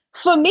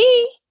for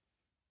me,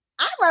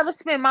 I'd rather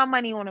spend my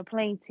money on a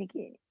plane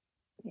ticket.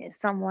 Yeah,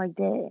 something like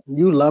that.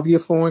 you love your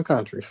foreign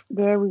countries.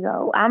 There we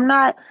go. I'm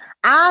not.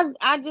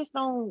 I just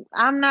don't.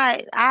 I'm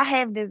not. I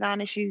have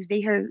designer shoes.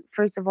 They hurt.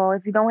 First of all,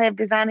 if you don't have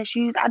designer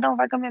shoes, I don't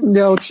recommend them.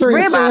 Yo, Tria,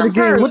 Red say it bottoms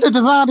again. hurt. What the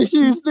designer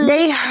shoes do?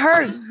 They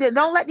hurt.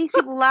 Don't let these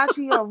people lie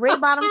to you. Red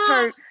bottoms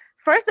hurt.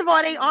 First of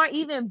all, they aren't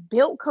even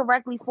built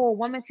correctly for a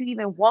woman to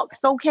even walk.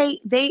 So, okay,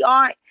 they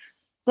aren't.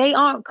 They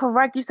aren't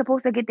correct. You're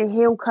supposed to get the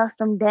heel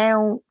custom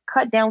down,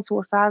 cut down to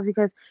a size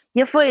because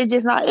your foot is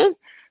just not.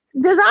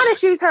 Designer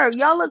shoes hurt.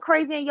 Y'all look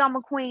crazy and y'all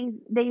McQueens.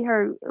 They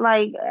hurt.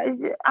 Like,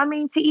 I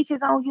mean, to each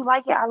his own. You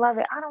like it, I love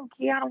it. I don't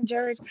care. I don't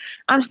judge.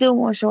 I'm still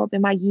gonna show up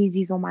in my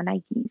Yeezys or my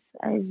Nikes.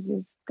 It's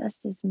just that's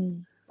just me.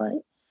 But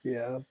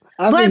Yeah,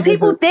 I but think this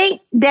people is.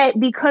 think that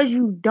because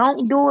you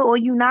don't do it or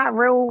you not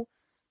real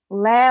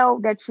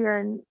loud that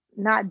you're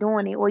not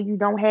doing it or you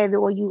don't have it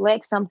or you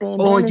lack something.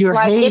 And Or then it's you're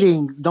like if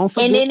hating. Don't and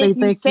forget then if they you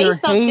think say you're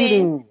something,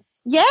 hating.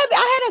 yeah,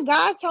 I had a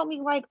guy tell me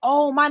like,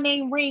 "Oh, my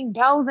name ring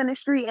bells in the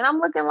street," and I'm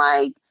looking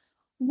like,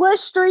 "What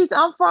streets?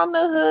 I'm from the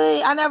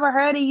hood. I never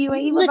heard of you."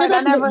 And he was Nigga, like,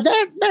 "I never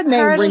that name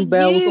heard of ring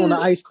bells on the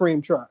you." ice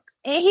cream truck.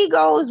 And he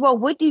goes, "Well,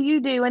 what do you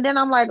do?" And then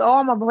I'm like, "Oh,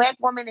 I'm a black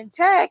woman in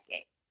tech."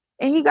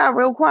 And he got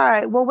real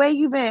quiet. Well, where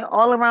you been?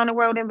 All around the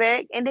world and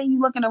back. And then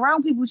you looking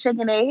around, people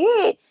shaking their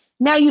head.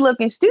 Now you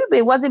looking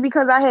stupid. Was it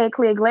because I had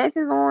clear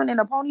glasses on and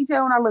a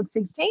ponytail and I look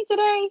 16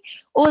 today?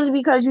 Or is it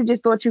because you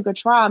just thought you could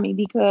try me?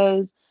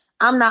 Because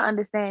I'm not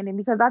understanding.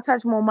 Because I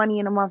touch more money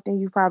in a month than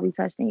you probably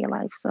touched in your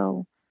life.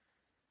 So,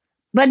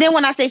 but then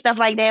when I say stuff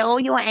like that, oh,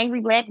 you an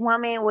angry black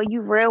woman, or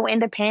you real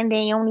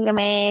independent, you don't need a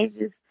man. It's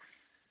just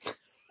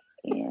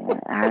Yeah,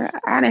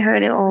 I done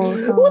heard it all.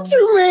 What So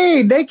you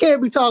mean? They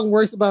can't be talking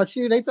worse about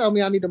you. They tell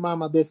me I need to mind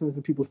my business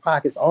in people's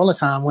pockets all the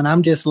time when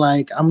I'm just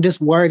like, I'm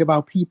just worried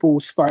about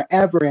people's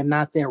forever and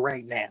not there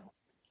right now.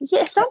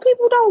 yeah, some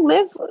people don't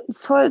live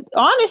for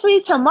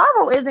honestly,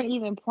 tomorrow isn't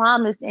even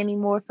promised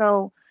anymore.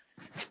 So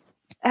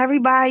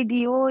everybody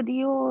Dior,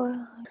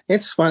 Dior.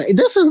 It's funny.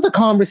 This is the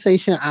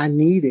conversation I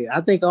needed.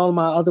 I think all of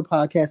my other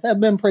podcasts have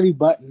been pretty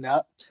buttoned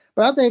up,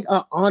 but I think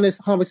an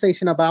honest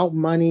conversation about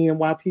money and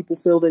why people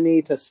feel the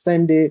need to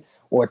spend it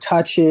or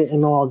touch it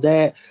and all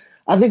that,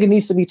 I think it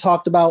needs to be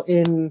talked about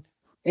in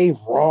a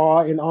raw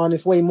and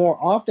honest way more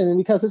often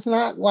because it's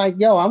not like,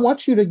 yo, I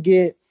want you to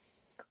get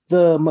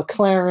the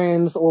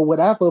McLarens or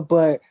whatever,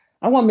 but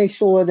I want to make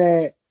sure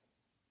that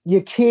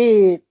your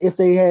kid, if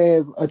they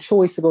have a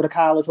choice to go to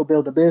college or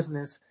build a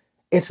business,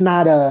 it's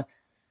not a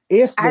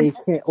if I they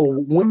can't or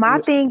when, My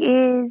thing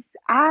is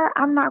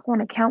I'm not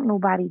gonna count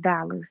nobody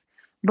dollars.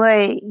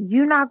 But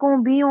you're not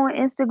gonna be on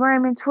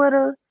Instagram and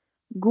Twitter,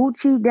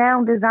 Gucci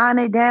down,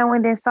 designer down,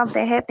 and then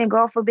something happen,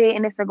 God forbid,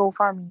 and it's a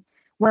GoFundMe.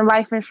 When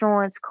life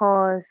insurance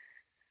costs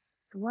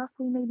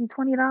roughly maybe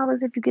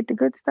 $20 if you get the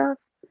good stuff.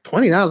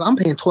 $20. I'm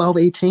paying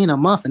 12.18 a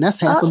month, and that's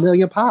half Uh, a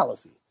million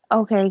policy.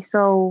 Okay,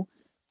 so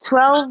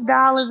 $12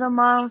 a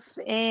month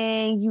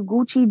and you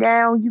Gucci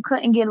down, you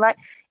couldn't get like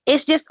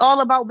it's just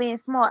all about being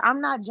smart. I'm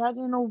not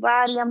judging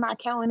nobody, I'm not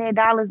counting their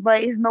dollars,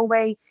 but it's no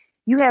way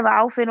you have an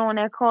outfit on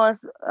that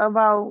costs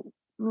about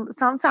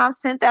sometimes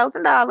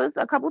 $10,000,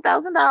 a couple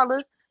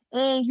 $1,000,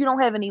 and you don't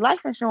have any life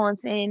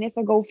insurance and it's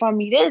a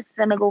GoFundMe this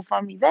and a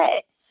GoFundMe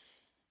that.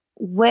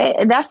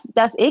 Where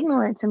that's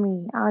ignorant to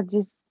me.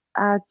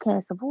 I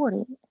can't support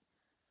it.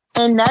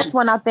 And that's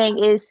when I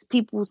think it's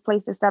people's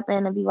place to step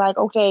in and be like,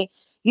 okay,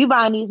 you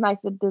buying these nice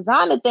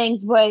designer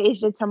things, but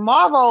it's your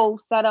tomorrow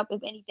setup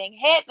if anything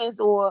happens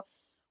or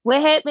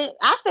what happened.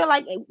 I feel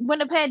like when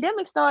the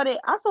pandemic started,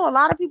 I saw a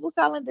lot of people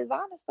selling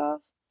designer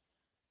stuff.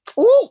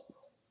 Ooh,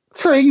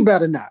 Trey, you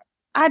better not.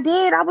 I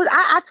did.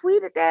 I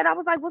tweeted that. I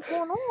was like, what's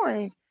going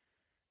on?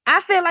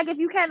 I feel like if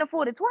you can't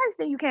afford it twice,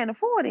 then you can't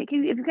afford it.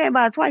 If you can't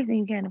buy it twice, then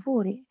you can't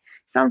afford it.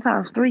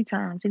 Sometimes three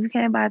times. If you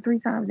can't buy it three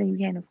times, then you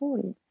can't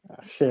afford it.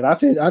 Shit, I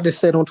just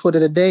said on Twitter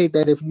today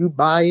that if you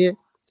buy it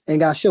and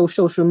got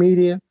social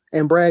media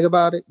and brag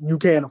about it, you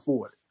can't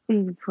afford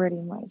it. Pretty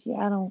much. Yeah,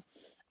 I don't.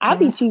 I'd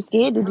be too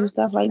scared to do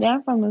stuff like that.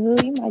 I'm from the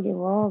hood. You might get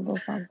robbed or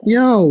something.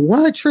 Yo,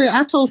 what Trey?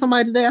 I told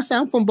somebody today. I said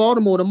I'm from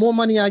Baltimore. The more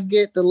money I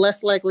get, the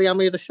less likely I'm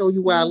here to show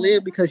you where I Yeah.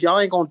 live because y'all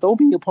ain't gonna throw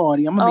me a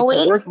party. I'm gonna make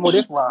Oh, you work for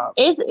this rob.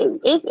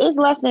 it's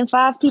less than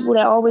five people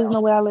that always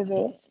know where I live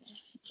at.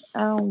 I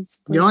don't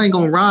play Y'all with ain't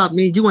gonna that. rob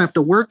me. You gonna have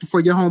to work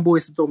for your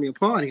homeboys to throw me a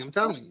party. I'm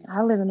telling you.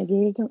 I live in a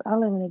gated. I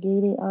live in a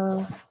gated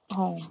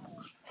home.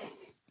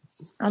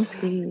 I'm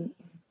scared.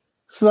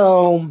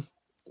 So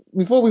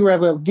before we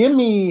wrap up,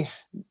 give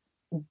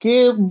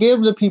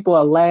the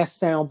people a last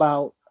sound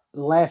bite.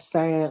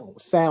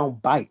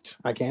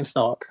 I can't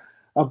talk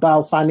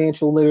about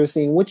financial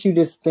literacy and what you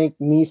just think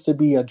needs to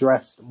be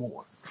addressed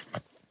more.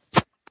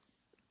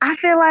 I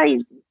feel like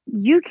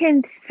you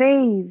can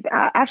save.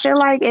 I feel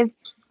like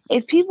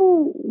if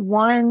people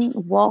one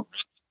walk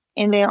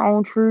in their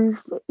own truth,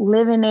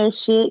 live in their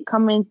shit,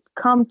 come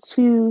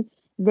to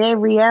their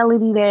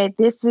reality that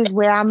this is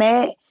where I'm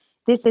at,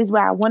 this is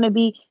where I want to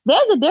be.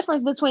 There's a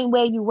difference between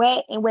where you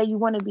at and where you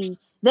want to be.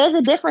 There's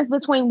a difference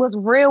between what's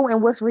real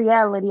and what's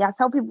reality. I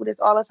tell people this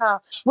all the time.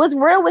 What's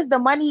real is the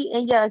money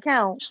in your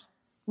account.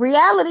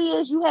 Reality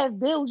is you have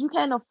bills, you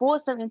can't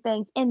afford certain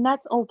things, and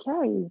that's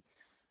okay.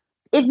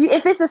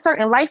 If it's a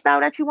certain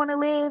lifestyle that you want to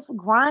live,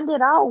 grind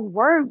it out,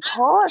 work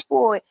hard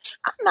for it.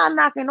 I'm not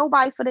knocking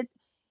nobody for the.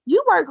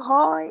 You work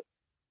hard.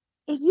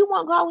 If you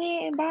want to go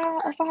ahead and buy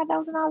a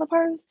 $5,000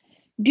 purse,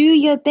 do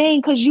your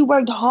thing because you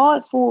worked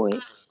hard for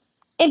it.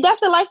 If that's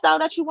the lifestyle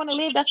that you want to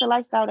live, that's the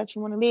lifestyle that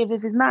you want to live.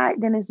 If it's not,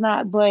 then it's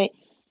not. But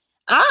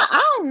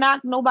I don't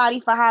knock nobody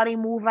for how they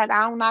move. Like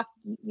I don't knock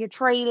your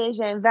traders,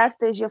 your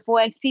investors, your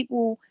forex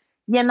people,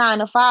 your 9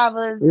 to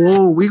 5ers.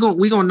 Oh, we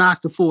gonna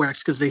knock the forex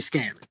because they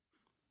scamming.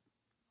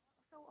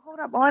 So hold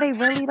up, are they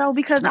really though?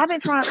 Because I've been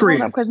trying to hold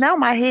Tria. up. Because now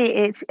my head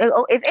itch.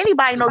 If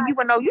anybody know, you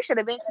would know. You should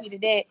have been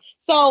tweeted that.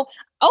 So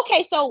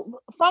okay,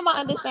 so from my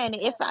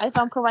understanding, if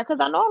I'm correct,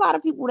 because I know a lot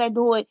of people that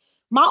do it.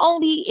 My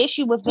only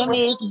issue with them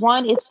is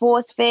one is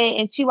force fed,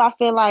 and two, I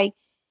feel like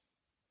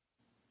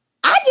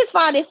I just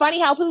find it funny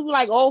how people be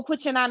like, "Oh,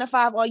 quit your 9 to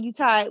 5. Are you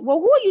tired?" Well,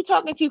 who are you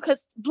talking to? Because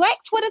black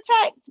Twitter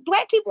tech,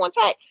 black people on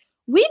tech,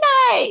 we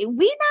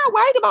not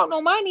worried about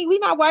no money. We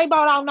not worried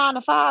about our 9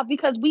 to 5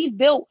 because we've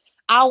built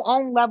our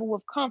own level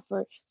of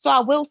comfort. So I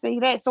will say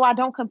that. So I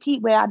don't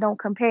compete where I don't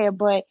compare.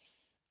 But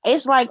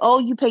it's like, oh,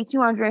 you pay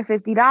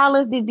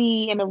 $250 to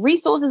be in the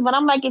resources. But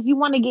I'm like, if you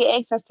want to get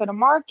access to the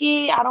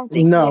market, I don't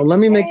think you No, have let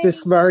to me make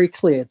this pay. very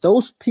clear.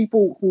 Those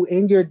people who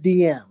in your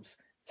DMs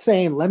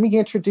saying, "Let me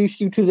introduce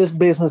you to this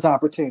business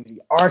opportunity,"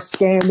 are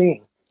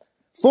scamming.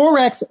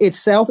 Forex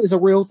itself is a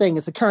real thing.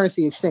 It's a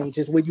currency exchange.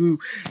 It's when you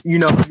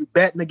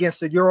betting against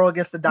the euro,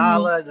 against the Mm-hmm.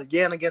 dollar, the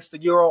yen against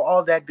the euro,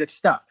 all that good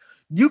stuff.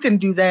 You can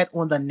do that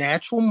on the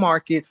natural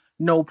market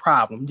no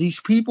problem. These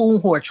people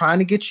who are trying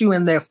to get you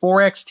in their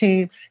Forex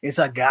team, it's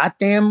a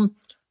goddamn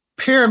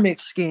pyramid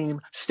scheme.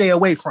 Stay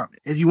away from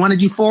it. If you want to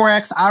do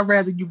Forex, I'd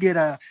rather you get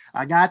a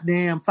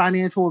goddamn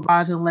financial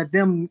advisor and let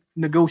them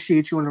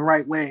negotiate you in the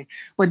right way.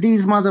 But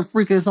these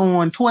motherfuckers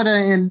on Twitter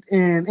and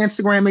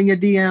Instagram in your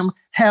DM,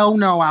 hell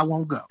no, I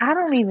won't go. I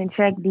don't even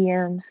check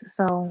DMs,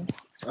 so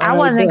I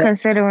wasn't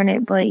considering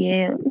it, but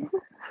yeah.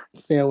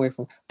 Stay away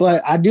from.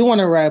 But I do want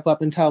to wrap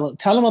up and tell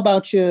them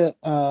about your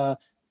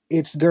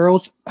it's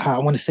girls. I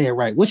want to say it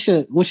right. What's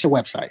your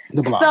website?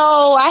 The blog.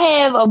 So I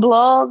have a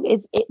blog.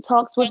 It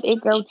talks with It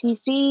Girl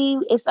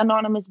TC. It's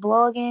anonymous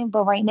blogging,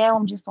 but right now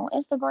I'm just on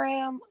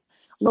Instagram.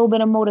 A little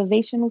bit of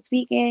motivational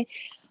speaking.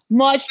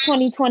 March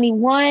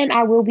 2021,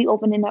 I will be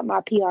opening up my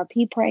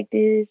PRP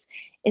practice.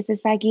 It's a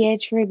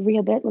psychiatric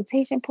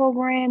rehabilitation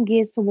program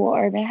geared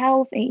toward urban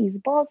health in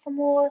East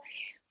Baltimore,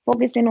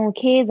 focusing on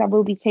kids. I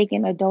will be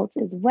taking adults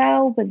as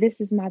well, but this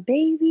is my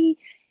baby.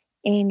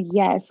 And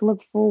yes,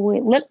 look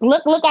forward.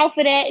 Look out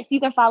for that. If you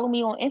can follow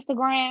me on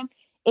Instagram,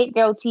 It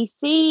Girl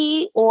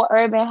TC or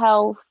Urban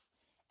Health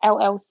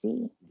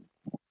LLC.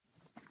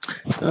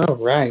 All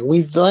right.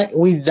 We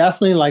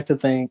definitely like to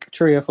thank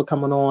Tria for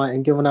coming on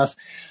and giving us,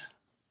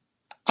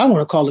 I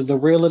want to call it the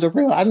real of the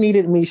real. I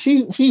needed me.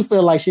 She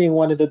feel like she didn't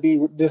wanted to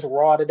be this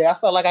raw today. I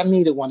felt like I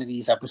needed one of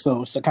these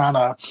episodes to kind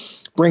of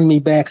bring me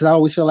back, because I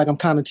always feel like I'm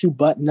kind of too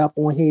buttoned up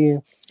on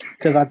here,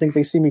 because I think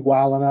they see me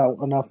wilding out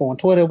enough on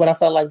Twitter. But I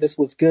felt like this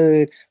was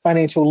good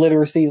financial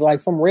literacy, like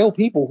from real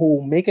people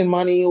who making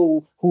money,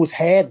 who's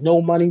had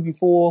no money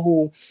before,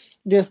 who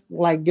just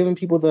like giving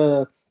people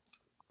the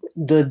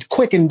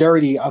quick and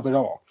dirty of it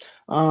all.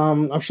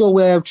 I'm sure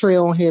we'll have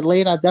Tria on here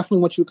later. I definitely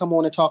want you to come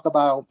on and talk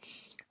about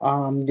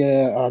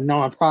the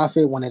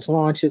nonprofit when it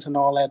launches and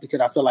all that,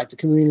 because I feel like the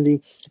community,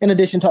 in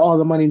addition to all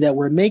the money that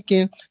we're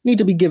making, need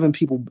to be giving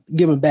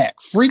back.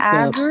 Freak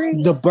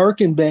the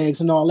Birkin bags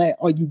and all that.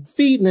 Are you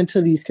feeding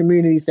into these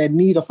communities that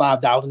need a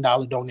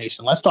 $5,000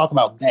 donation? Let's talk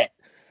about that.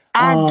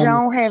 I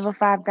don't have a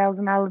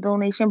 $5,000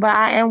 donation, but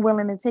I am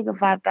willing to take a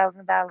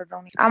 $5,000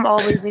 donation. I'm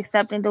always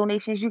accepting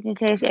donations. You can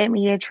cash at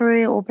me at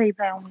Tria or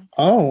PayPal me.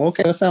 Oh,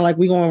 okay. It sounds like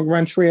we're going to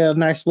run Tria a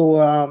nice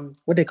little,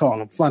 what they call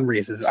them,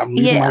 fundraisers.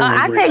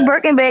 I take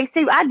Birkin bags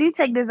too. I do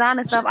take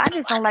designer stuff. I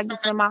just don't like to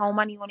spend my own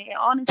money on it. And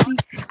honestly,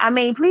 I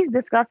mean, please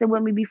discuss it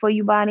with me before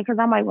you buy it, because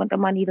I might want the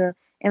money to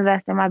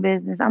invest in my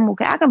business. I'm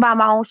okay. I can buy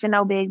my own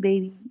Chanel bag,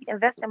 baby.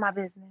 Invest in my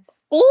business.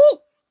 Ooh,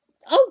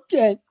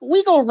 okay.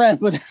 We going to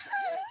wrap it up.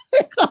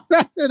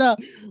 Wrap it up.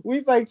 We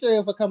thank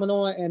Tria for coming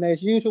on, and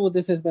as usual,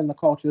 this has been The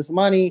Culture's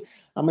Money.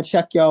 I'm gonna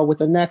check y'all with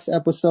the next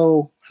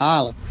episode.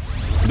 Holla.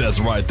 That's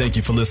right. Thank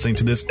you for listening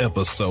to this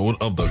episode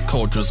of The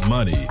Culture's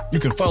Money. You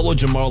can follow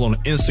Jamal on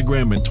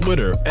Instagram and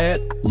Twitter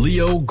at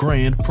Leo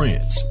Grand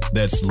Prince.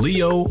 That's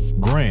Leo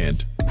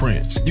Grand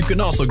Prince. You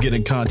can also get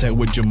in contact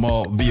with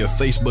Jamal via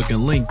Facebook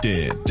and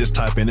LinkedIn. Just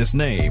type in his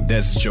name.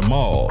 That's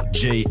Jamal,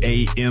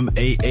 Jamaal,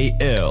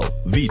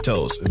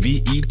 Vitos,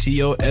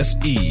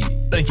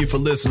 Vetose. Thank you for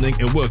listening,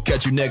 and we'll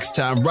catch you next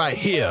time right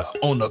here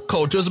on The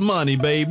Culture's Money, baby.